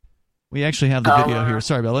 We actually have the video here.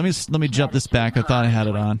 Sorry, Bill. Let me jump this back. I thought I had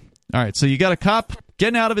it on. All right, so you got a cop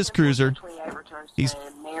getting out of his cruiser. He's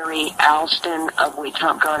Mary Alston of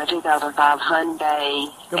Wetumpka on a 2005 Hyundai.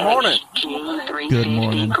 Good morning. XG350, Good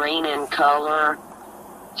morning. Green in color.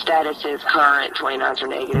 Status is current, 29s are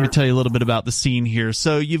negative. Let me tell you a little bit about the scene here.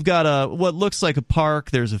 So you've got what looks like a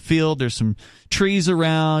park. There's a field. There's some trees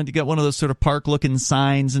around. You got one of those sort of park-looking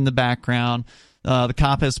signs in the background. The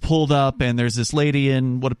cop has pulled up, and there's this lady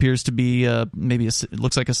in what appears to be it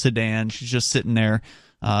looks like a sedan. She's just sitting there,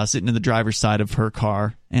 sitting in the driver's side of her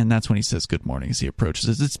car, and that's when he says good morning as he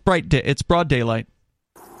approaches. It's broad daylight.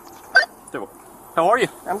 How are you?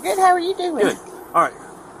 I'm good. How are you doing? Good. All right.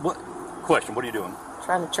 What are you doing?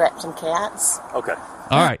 Trying to trap some cats. Okay.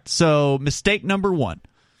 All right. So mistake number 1.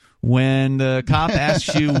 When the cop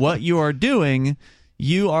asks you what you are doing,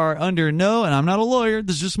 you are under no, and I'm not a lawyer,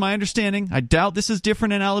 this is just my understanding. I doubt this is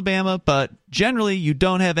different in Alabama, but generally you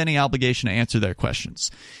don't have any obligation to answer their questions.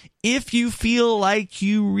 If you feel like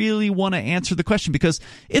you really want to answer the question, because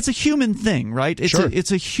it's a human thing, right?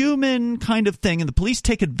 It's a human kind of thing, and the police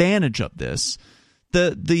take advantage of this.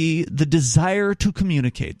 The desire to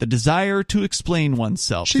communicate, the desire to explain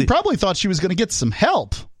oneself. She probably thought she was going to get some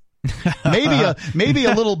help. maybe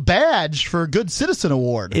a little badge for a Good Citizen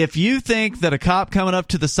Award. If you think that a cop coming up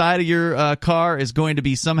to the side of your car is going to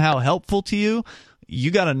be somehow helpful to you, you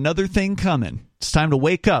got another thing coming. It's time to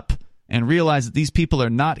wake up and realize that these people are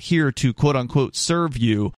not here to quote-unquote serve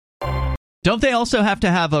you. Don't they also have to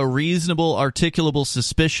have a reasonable, articulable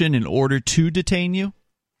suspicion in order to detain you?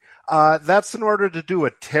 That's in order to do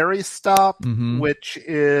a Terry stop, which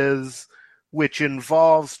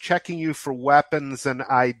involves checking you for weapons and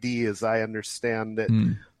ID, as I understand it.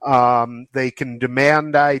 They can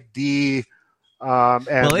demand ID.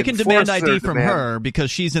 They can demand ID from her because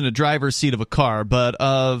she's in a driver's seat of a car, but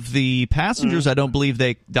of the passengers, I don't believe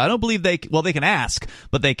they can ask,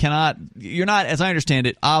 but they cannot. You're not, as I understand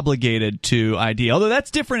it, obligated to ID. Although that's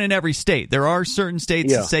different in every state. There are certain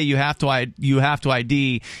states that say you have to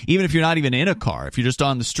ID even if you're not even in a car. If you're just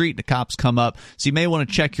on the street, the cops come up. So you may want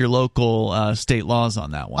to check your local state laws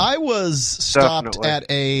on that one. I was stopped at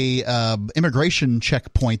a immigration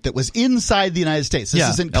checkpoint that was inside the United States. This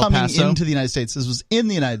isn't coming into the United States. This was in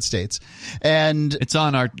the United States, and it's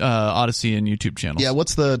on our Odyssey and YouTube channels. Yeah,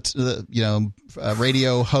 what's the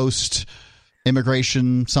radio host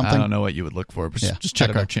immigration something. I don't know what you would look for, but just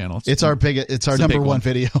check out our channel. It's our number one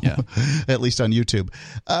video, yeah. at least on YouTube.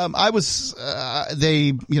 I was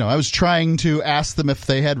trying to ask them if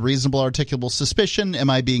they had reasonable articulable suspicion. Am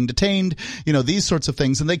I being detained? These sorts of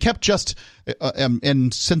things. And they kept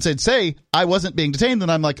and since they'd say I wasn't being detained, then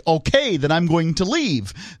I'm like, okay, then I'm going to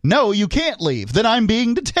leave. No, you can't leave. Then I'm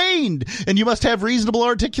being detained and you must have reasonable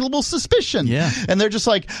articulable suspicion. Yeah. And they're just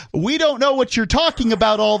like, we don't know what you're talking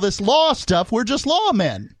about, all this law stuff. We're just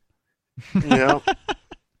lawmen. Yeah.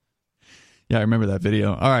 Yeah, I remember that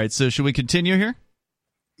video. All right, so should we continue here?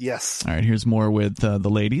 Yes. All right, here's more with the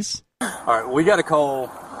ladies. All right, we got a call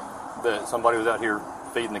that somebody was out here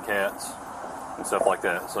feeding the cats and stuff like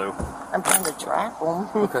that. So I'm trying to track them.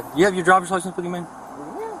 okay, you have your driver's license with you, man?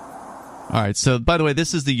 All right, so by the way,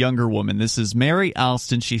 this is the younger woman. This is Mary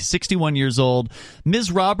Alston. She's 61 years old. Ms.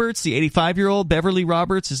 Roberts, the 85-year-old, Beverly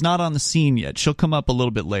Roberts, is not on the scene yet. She'll come up a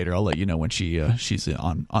little bit later. I'll let you know when she's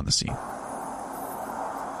on the scene. All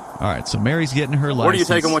right, so Mary's getting her license. Where do you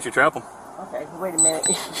take them once you trap them? Okay, wait a minute.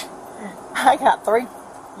 I got 3.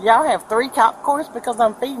 Y'all have 3 cop cars because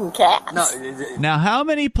I'm feeding cats? No. Now, how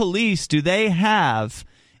many police do they have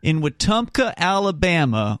in Wetumpka,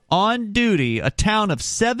 Alabama, on duty, a town of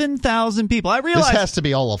 7,000 people? This has to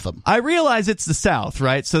be all of them. I realize it's the South,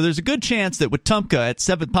 right? So there's a good chance that Wetumpka, at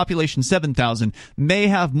population 7,000, may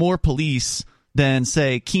have more police than,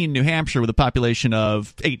 say, Keene, New Hampshire, with a population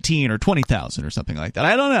of 18 or 20,000 or something like that.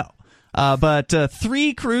 I don't know. But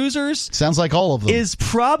 3 cruisers sounds like all of them is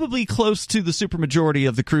probably close to the supermajority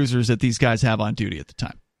of the cruisers that these guys have on duty at the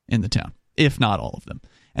time in the town, if not all of them.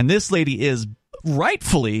 And this lady is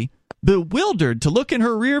rightfully bewildered to look in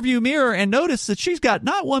her rearview mirror and notice that she's got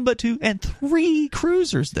not 1 but 2 and 3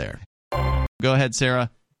 cruisers there. Go ahead, Sarah.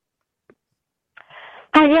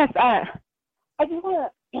 Yes, I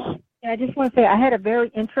just want to say I had a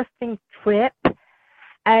very interesting trip.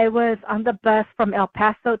 I was on the bus from El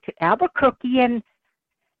Paso to Albuquerque, and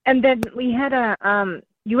then we had a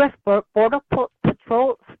U.S. Border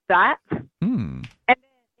Patrol stop, and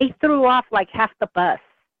they threw off like half the bus.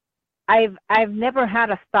 I've never had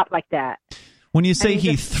a stop like that. When you say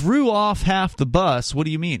he threw off half the bus, what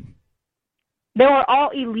do you mean? They were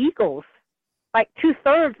all illegals. Like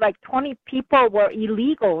 2/3, like 20 people were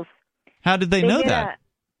illegals. How did they know that?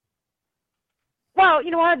 Well,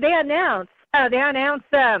 you know what? They announced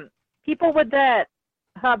people with that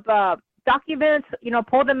have documents,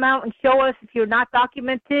 pull them out and show us if you're not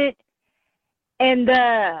documented. And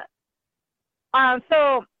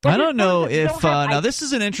so I don't know if now this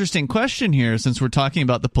is an interesting question here, since we're talking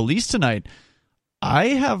about the police tonight. I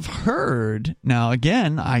have heard, now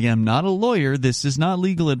again, I am not a lawyer, this is not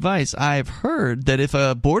legal advice. I've heard that if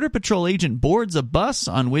a Border Patrol agent boards a bus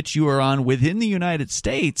on which you are on within the United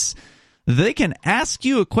States, they can ask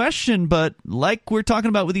you a question, but like we're talking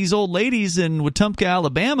about with these old ladies in Wetumpka,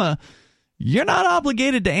 Alabama, you're not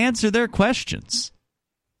obligated to answer their questions.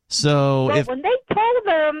 So when they told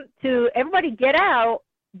them to everybody get out,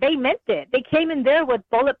 they meant it. They came in there with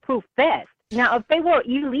bulletproof vests. Now, if they were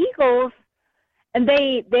illegals and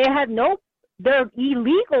they're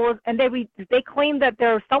illegals and they claim that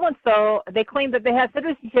they're so-and-so, they claim that they have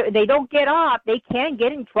citizenship, they don't get off, they can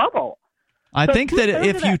get in trouble. I think that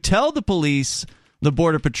if you tell the police, the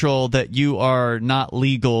Border Patrol, that you are not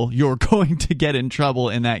legal, you're going to get in trouble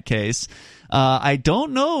in that case. I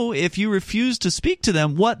don't know if you refuse to speak to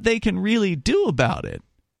them what they can really do about it.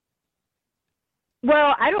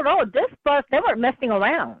 Well, I don't know. This bus, they weren't messing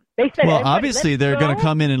around. They said, well, obviously they're going to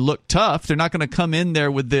come in and look tough. They're not going to come in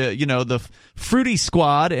there with the fruity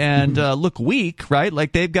squad and look weak, right?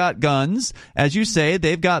 Like they've got guns, as you say,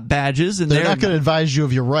 they've got badges, and they're not going to advise you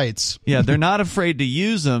of your rights. Yeah, they're not afraid to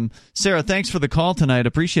use them. Sarah, thanks for the call tonight.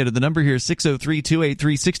 Appreciate it. The number here is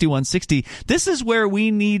 603-283-6160. This is where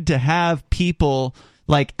we need to have people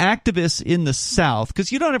like activists in the South,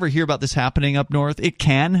 because you don't ever hear about this happening up north. It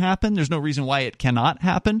can happen. There's no reason why it cannot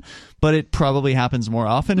happen, but it probably happens more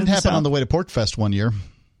often in the South. It happened on the way to PorcFest one year.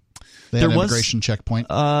 They had an immigration checkpoint.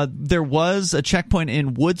 There was a checkpoint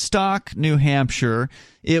in Woodstock, New Hampshire.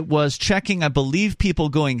 It was checking, I believe, people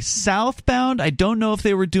going southbound. I don't know if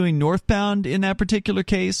they were doing northbound in that particular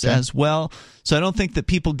case as well. So I don't think that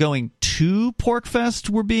people going to PorcFest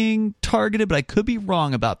were being targeted, but I could be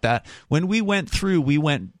wrong about that. When we went through, we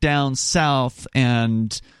went down south,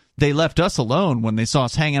 and they left us alone when they saw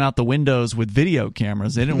us hanging out the windows with video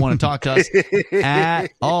cameras. They didn't want to talk to us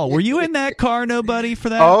at all. Were you in that car, nobody, for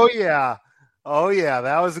that? Oh, yeah.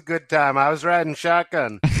 That was a good time. I was riding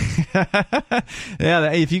shotgun.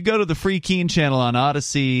 Yeah, if you go to the Free Keene channel on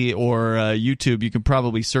Odyssey or YouTube, you can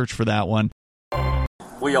probably search for that one.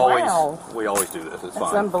 We always do this. It's fine.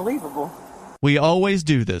 That's unbelievable. We always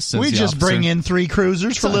do this. Since we just bring in 3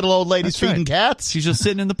 cruisers for little old ladies feeding cats. She's just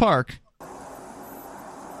sitting in the park.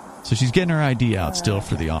 So she's getting her ID out still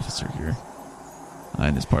for the officer here.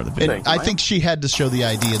 In this part of the video. I think she had to show the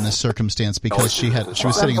ID in this circumstance because she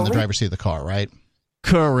was sitting in the driver's seat of the car, right?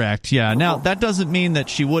 Correct, yeah. Now, that doesn't mean that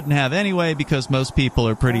she wouldn't have anyway, because most people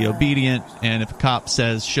are pretty obedient, and if a cop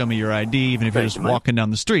says, show me your ID, even if you're just walking down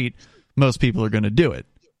the street, most people are going to do it.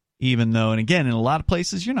 Even though, and again, in a lot of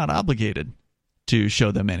places, you're not obligated to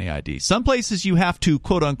show them any ID. Some places you have to,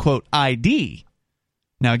 quote-unquote, ID.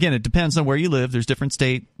 Now, again, it depends on where you live. There's different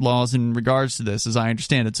state laws in regards to this, as I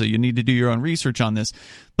understand it, so you need to do your own research on this.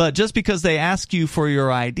 But just because they ask you for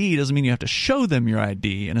your ID doesn't mean you have to show them your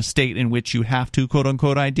ID in a state in which you have to,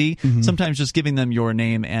 quote-unquote, ID. Mm-hmm. Sometimes just giving them your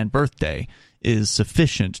name and birthday is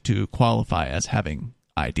sufficient to qualify as having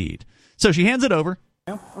ID'd. So she hands it over.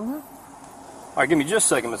 Yeah. Mm-hmm. All right, give me just a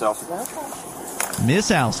second, Miss Alston.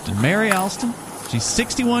 Miss Alston, Mary Alston. She's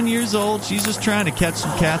 61 years old. She's just trying to catch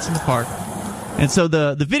some cats in the park. And so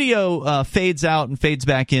the video fades out and fades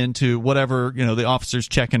back into whatever, the officer's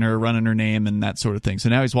checking her, running her name, and that sort of thing. So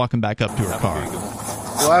now he's walking back up to her car.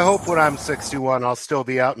 Well, I hope when I'm 61, I'll still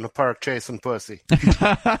be out in the park chasing pussy.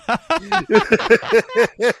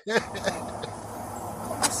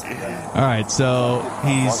 All right, so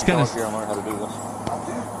he's kind of...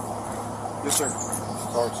 Yes, sir.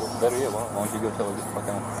 Sorry, sir. Better yet, why don't you go tell her to get back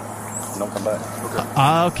on? Don't come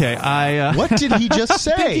back. Okay. What did he just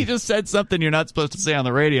say? I think he just said something you're not supposed to say on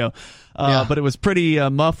the radio, but it was pretty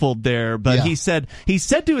muffled there. But he said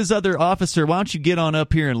to his other officer, "Why don't you get on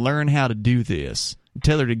up here and learn how to do this?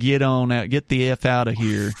 Tell her to get on out, get the F out of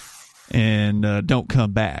here, and don't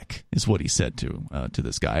come back." Is what he said to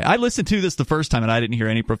this guy. I listened to this the first time and I didn't hear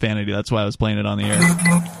any profanity. That's why I was playing it on the air.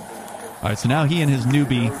 All right, so now he and his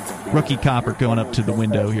newbie rookie cop are going up to the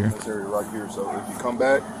window here. This area right here. So if you come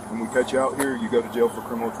back and we catch you out here, you go to jail for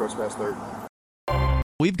criminal trespass third.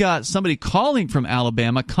 We've got somebody calling from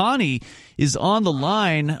Alabama. Connie is on the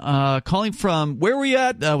line, calling from, where were you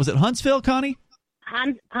at? Was it Huntsville, Connie?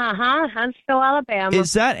 Huntsville, Alabama.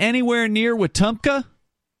 Is that anywhere near Wetumpka?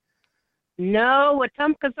 No,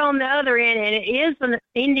 Wetumpka's on the other end, and it is an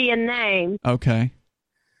Indian name. Okay.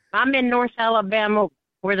 I'm in North Alabama,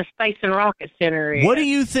 where the Space and Rocket Center is. What do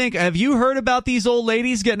you think? Have you heard about these old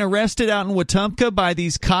ladies getting arrested out in Wetumpka by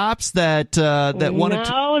these cops that wanted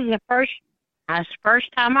to... No, the first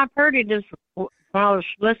time I've heard it is when I was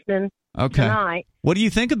listening tonight. What do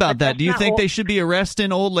you think about that? Do you think they should be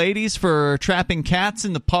arresting old ladies for trapping cats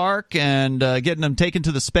in the park and getting them taken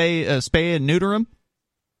to the spay and neuter them?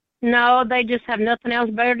 No, they just have nothing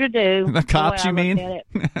else better to do. The cops, you mean?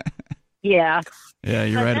 Yeah. Yeah,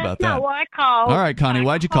 you're right about that. That's not why I called. All right, Connie,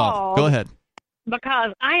 why'd you call? Go ahead.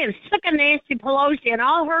 Because I am sick of Nancy Pelosi and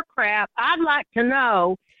all her crap. I'd like to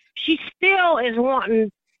know, she still is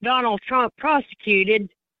wanting Donald Trump prosecuted,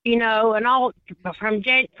 and all from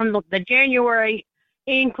the January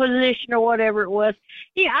Inquisition or whatever it was.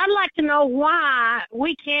 Yeah, I'd like to know why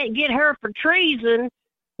we can't get her for treason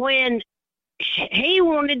when he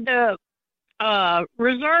wanted the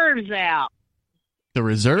reserves out. The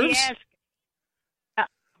reserves?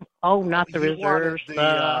 Not the reserves.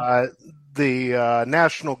 The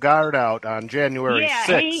National Guard out on January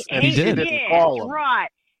 6th, and he didn't call them. Right.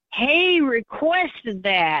 He requested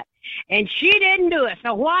that, and she didn't do it.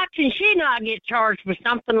 So why can she not get charged with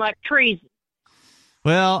something like treason?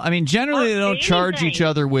 Well, I mean, generally they don't charge each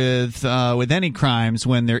other with any crimes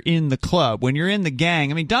when they're in the club. When you're in the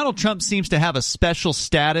gang, I mean, Donald Trump seems to have a special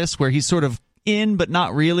status where he's sort of in, but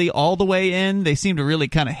not really all the way in. They seem to really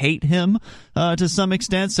kind of hate him to some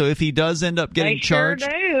extent. So if he does end up getting charged,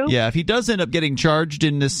 if he does end up getting charged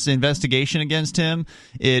in this investigation against him,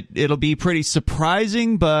 it'll be pretty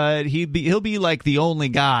surprising. But he'll be like the only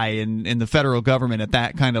guy in the federal government at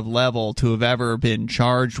that kind of level to have ever been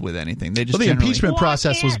charged with anything. They just the impeachment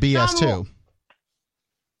process was BS too.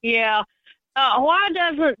 Yeah. Why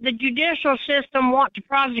doesn't the judicial system want to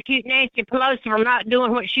prosecute Nancy Pelosi for not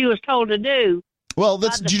doing what she was told to do? Well, the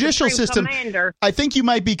judicial system, I think you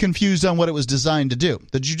might be confused on what it was designed to do.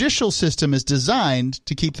 The judicial system is designed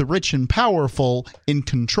to keep the rich and powerful in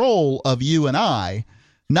control of you and I,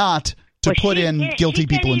 not to put in guilty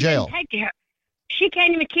people in jail. She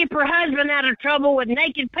can't even keep her husband out of trouble with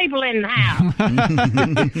naked people in the house.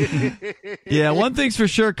 Yeah, one thing's for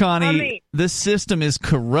sure, Connie, this system is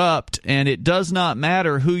corrupt, and it does not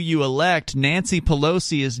matter who you elect. Nancy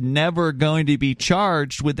Pelosi is never going to be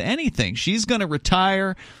charged with anything. She's going to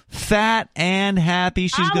retire fat and happy.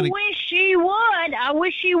 I wish she would. I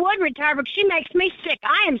wish she would retire, because she makes me sick.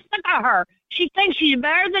 I am sick of her. She thinks she's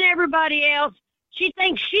better than everybody else. She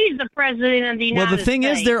thinks she's the president of the United States. Well, the thing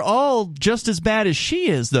is, they're all just as bad as she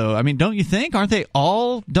is, though. I mean, don't you think? Aren't they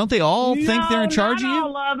all? Don't they all think they're in charge of you? Not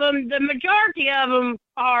all of them. The majority of them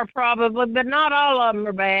are probably, but not all of them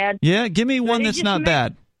are bad. Yeah, give me one that's not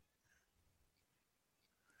bad.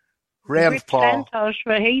 Rand Paul. Santos,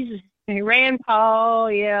 but he's Rand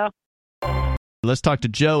Paul, yeah. Let's talk to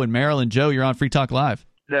Joe in Maryland. Joe, you're on Free Talk Live.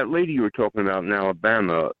 That lady you were talking about in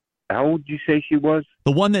Alabama, how old did you say she was?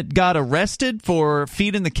 The one that got arrested for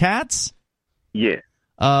feeding the cats? Yeah.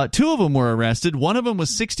 Two of them were arrested. One of them was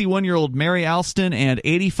 61-year-old Mary Alston and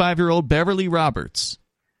 85-year-old Beverly Roberts.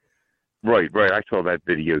 Right. I saw that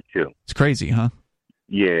video, too. It's crazy, huh?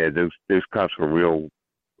 Yeah, those cops were real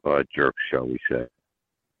jerks, shall we say.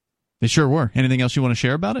 They sure were. Anything else you want to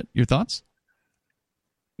share about it? Your thoughts?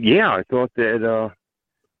 Yeah, I thought that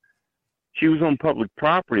she was on public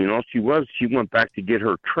property, and all she went back to get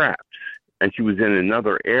her traps, and she was in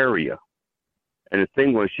another area. And the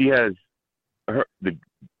thing was, she has the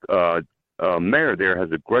mayor there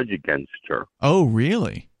has a grudge against her. Oh,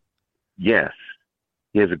 really? Yes,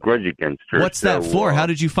 he has a grudge against her. What's that for? How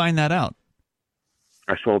did you find that out?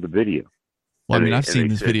 I saw the video. Well, I mean, I've seen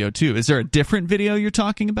this video too. Is there a different video you're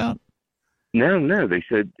talking about? No. They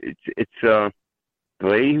said it's the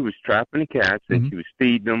lady who was trapping the cats, and she was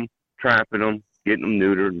feeding them, trapping them, getting them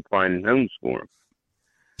neutered, and finding homes for them.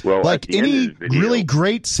 Well, like any really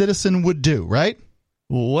great citizen would do, right?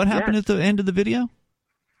 Well, what happened at the end of the video?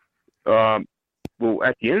 Well,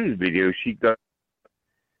 at the end of the video,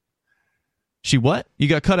 She what? You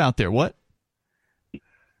got cut out there. What?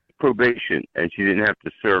 Probation, and she didn't have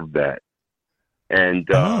to serve that. And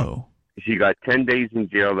she got 10 days in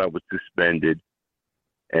jail that was suspended,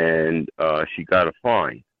 and she got a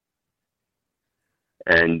fine.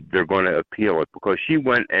 And they're going to appeal it because she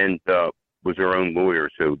went and was her own lawyer,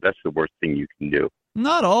 so that's the worst thing you can do.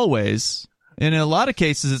 Not always. And in a lot of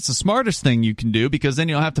cases, it's the smartest thing you can do because then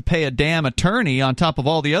you'll have to pay a damn attorney on top of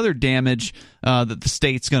all the other damage that the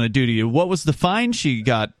state's going to do to you. What was the fine she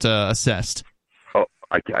got assessed? Oh,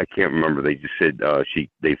 I can't remember. They just said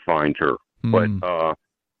they fined her. But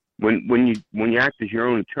when you act as your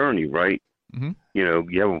own attorney, right? Mm-hmm. You know,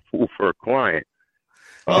 you have a fool for a client.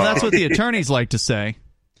 Well, that's what the attorneys like to say.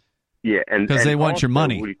 Yeah, because they want also, your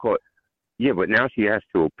money. What do you call it? Yeah, but now she has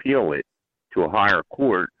to appeal it to a higher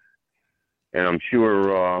court, and I'm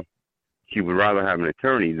sure she would rather have an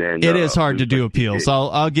attorney than. It is hard to do appeals.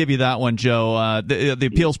 I'll give you that one, Joe. The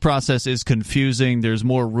appeals process is confusing. There's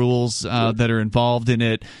more rules that are involved in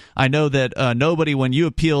it. I know that nobody, when you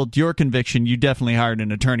appealed your conviction, you definitely hired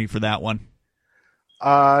an attorney for that one.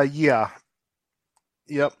 Yeah.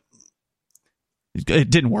 Yep. It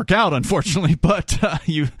didn't work out, unfortunately, but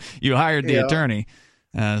you hired the attorney.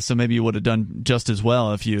 So maybe you would have done just as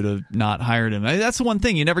well if you'd have not hired him. That's the one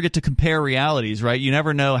thing. You never get to compare realities, right? You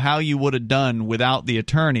never know how you would have done without the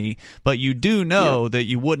attorney, but you do know that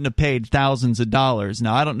you wouldn't have paid thousands of dollars.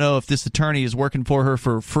 Now, I don't know if this attorney is working for her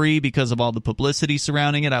for free because of all the publicity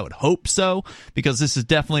surrounding it. I would hope so, because this is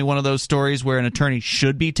definitely one of those stories where an attorney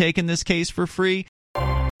should be taking this case for free.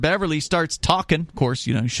 Beverly starts talking. Of course,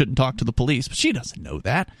 you shouldn't talk to the police, but she doesn't know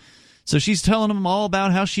that. So she's telling them all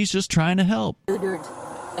about how she's just trying to help. Neutered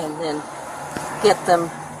and then get them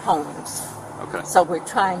homes. Okay. So we're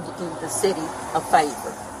trying to do the city a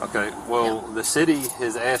favor. Okay. Well, the city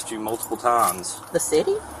has asked you multiple times. The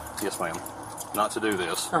city? Yes, ma'am. Not to do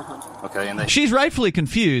this. Uh-huh. Okay. And she's rightfully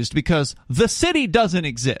confused because the city doesn't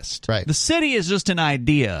exist. Right. The city is just an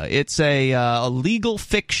idea. It's a legal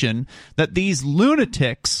fiction that these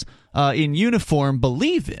lunatics in uniform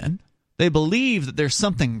believe in. They believe that there's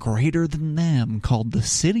something greater than them called the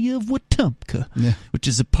city of Wetumpka, which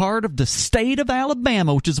is a part of the state of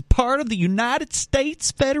Alabama, which is a part of the United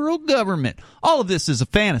States federal government. All of this is a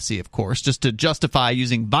fantasy, of course, just to justify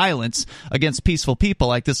using violence against peaceful people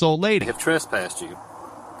like this old lady. They have trespassed you.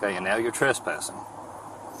 Okay, and now you're trespassing.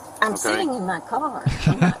 I'm sitting in my car.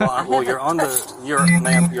 Well, you're on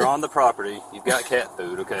the property. You've got cat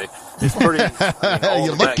food. Okay, it's pretty.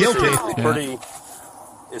 You look guilty.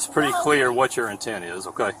 It's pretty clear what your intent is.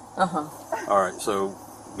 Okay. All right. So,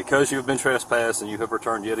 because you've been trespassed and you have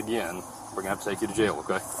returned yet again, we're gonna have to take you to jail.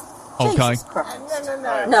 Okay. Okay.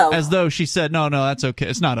 No. As though she said, no, that's okay.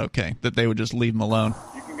 It's not okay that they would just leave him alone.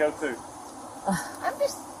 You can go too. I'm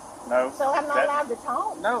just. No. So I'm not allowed to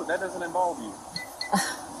talk? No, that doesn't involve you.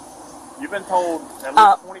 You've been told at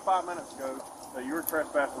least 25 minutes ago that you were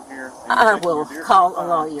trespassing here. I will call a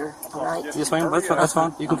lawyer. All right. Yes, ma'am. That's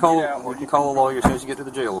fine. You can call a lawyer as soon as you get to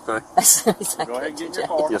the jail. Okay. Go ahead and get in your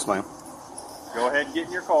car. Yes, ma'am. Go ahead and get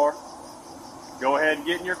in your car. Go ahead and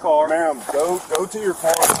get in your car. Ma'am, go to your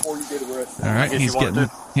car before you get arrested. All right, he's getting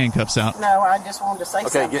handcuffs out. No, I just wanted to say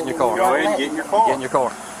something. Okay, get in your car. Go ahead and get in your car. Get in your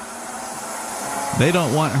car. They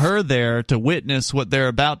don't want her there to witness what they're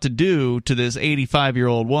about to do to this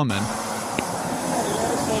 85-year-old woman.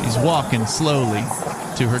 She's walking slowly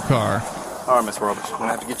to her car. All right, Miss Roberts. I'm going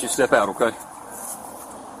to have to get you to step out, okay?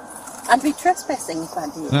 I'd be trespassing if I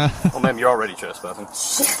did. Well, ma'am, you're already trespassing.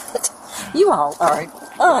 Shit. You all are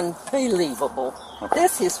unbelievable. Okay.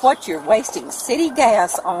 This is what you're wasting city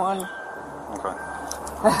gas on. Okay.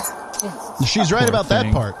 She's right about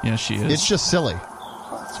that part. Yeah, she is. It's just silly.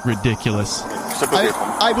 It's ridiculous.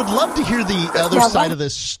 I would love to hear the other side of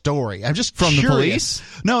this story. I'm just from curious. The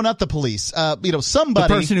police? No, not the police. Somebody. The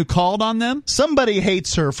person who called on them? Somebody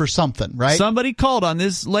hates her for something, right? Somebody called on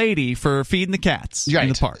this lady for feeding the cats in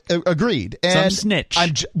the park. Agreed. And some snitch.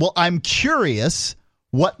 I'm curious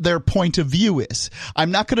what their point of view is.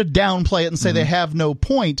 I'm not going to downplay it and say they have no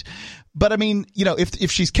point. But I mean,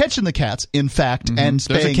 if she's catching the cats, in fact, and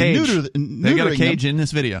spaying, neutering, they got a cage in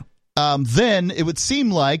this video. Then it would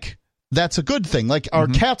seem like that's a good thing. Like, are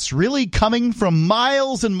cats really coming from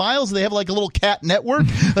miles and miles? Do they have like a little cat network?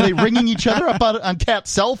 Are they ringing each other up on cat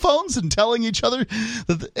cell phones and telling each other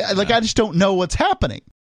that, I just don't know what's happening.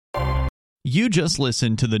 You just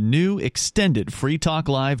listened to the new extended Free Talk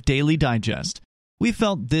Live Daily Digest. We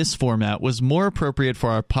felt this format was more appropriate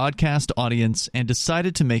for our podcast audience and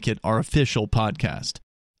decided to make it our official podcast.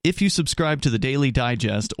 If you subscribe to the Daily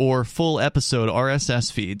Digest or full episode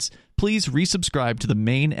RSS feeds, please resubscribe to the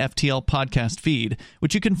main FTL podcast feed,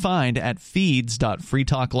 which you can find at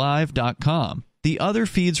feeds.freetalklive.com. The other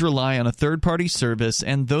feeds rely on a third-party service,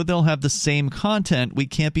 and though they'll have the same content, we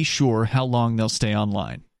can't be sure how long they'll stay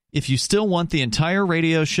online. If you still want the entire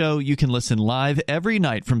radio show, you can listen live every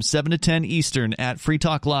night from 7 to 10 Eastern at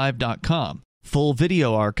freetalklive.com. Full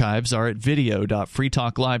video archives are at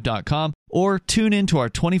video.freetalklive.com, or tune into our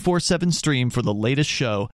 24/7 stream for the latest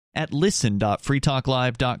show at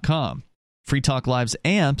listen.freetalklive.com. Free Talk Live's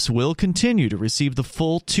amps will continue to receive the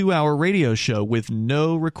full 2-hour radio show with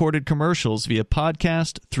no recorded commercials via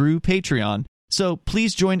podcast through Patreon, so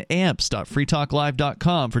please join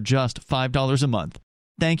amps.freetalklive.com for just $5 a month.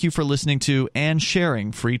 Thank you for listening to and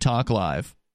sharing Free Talk Live.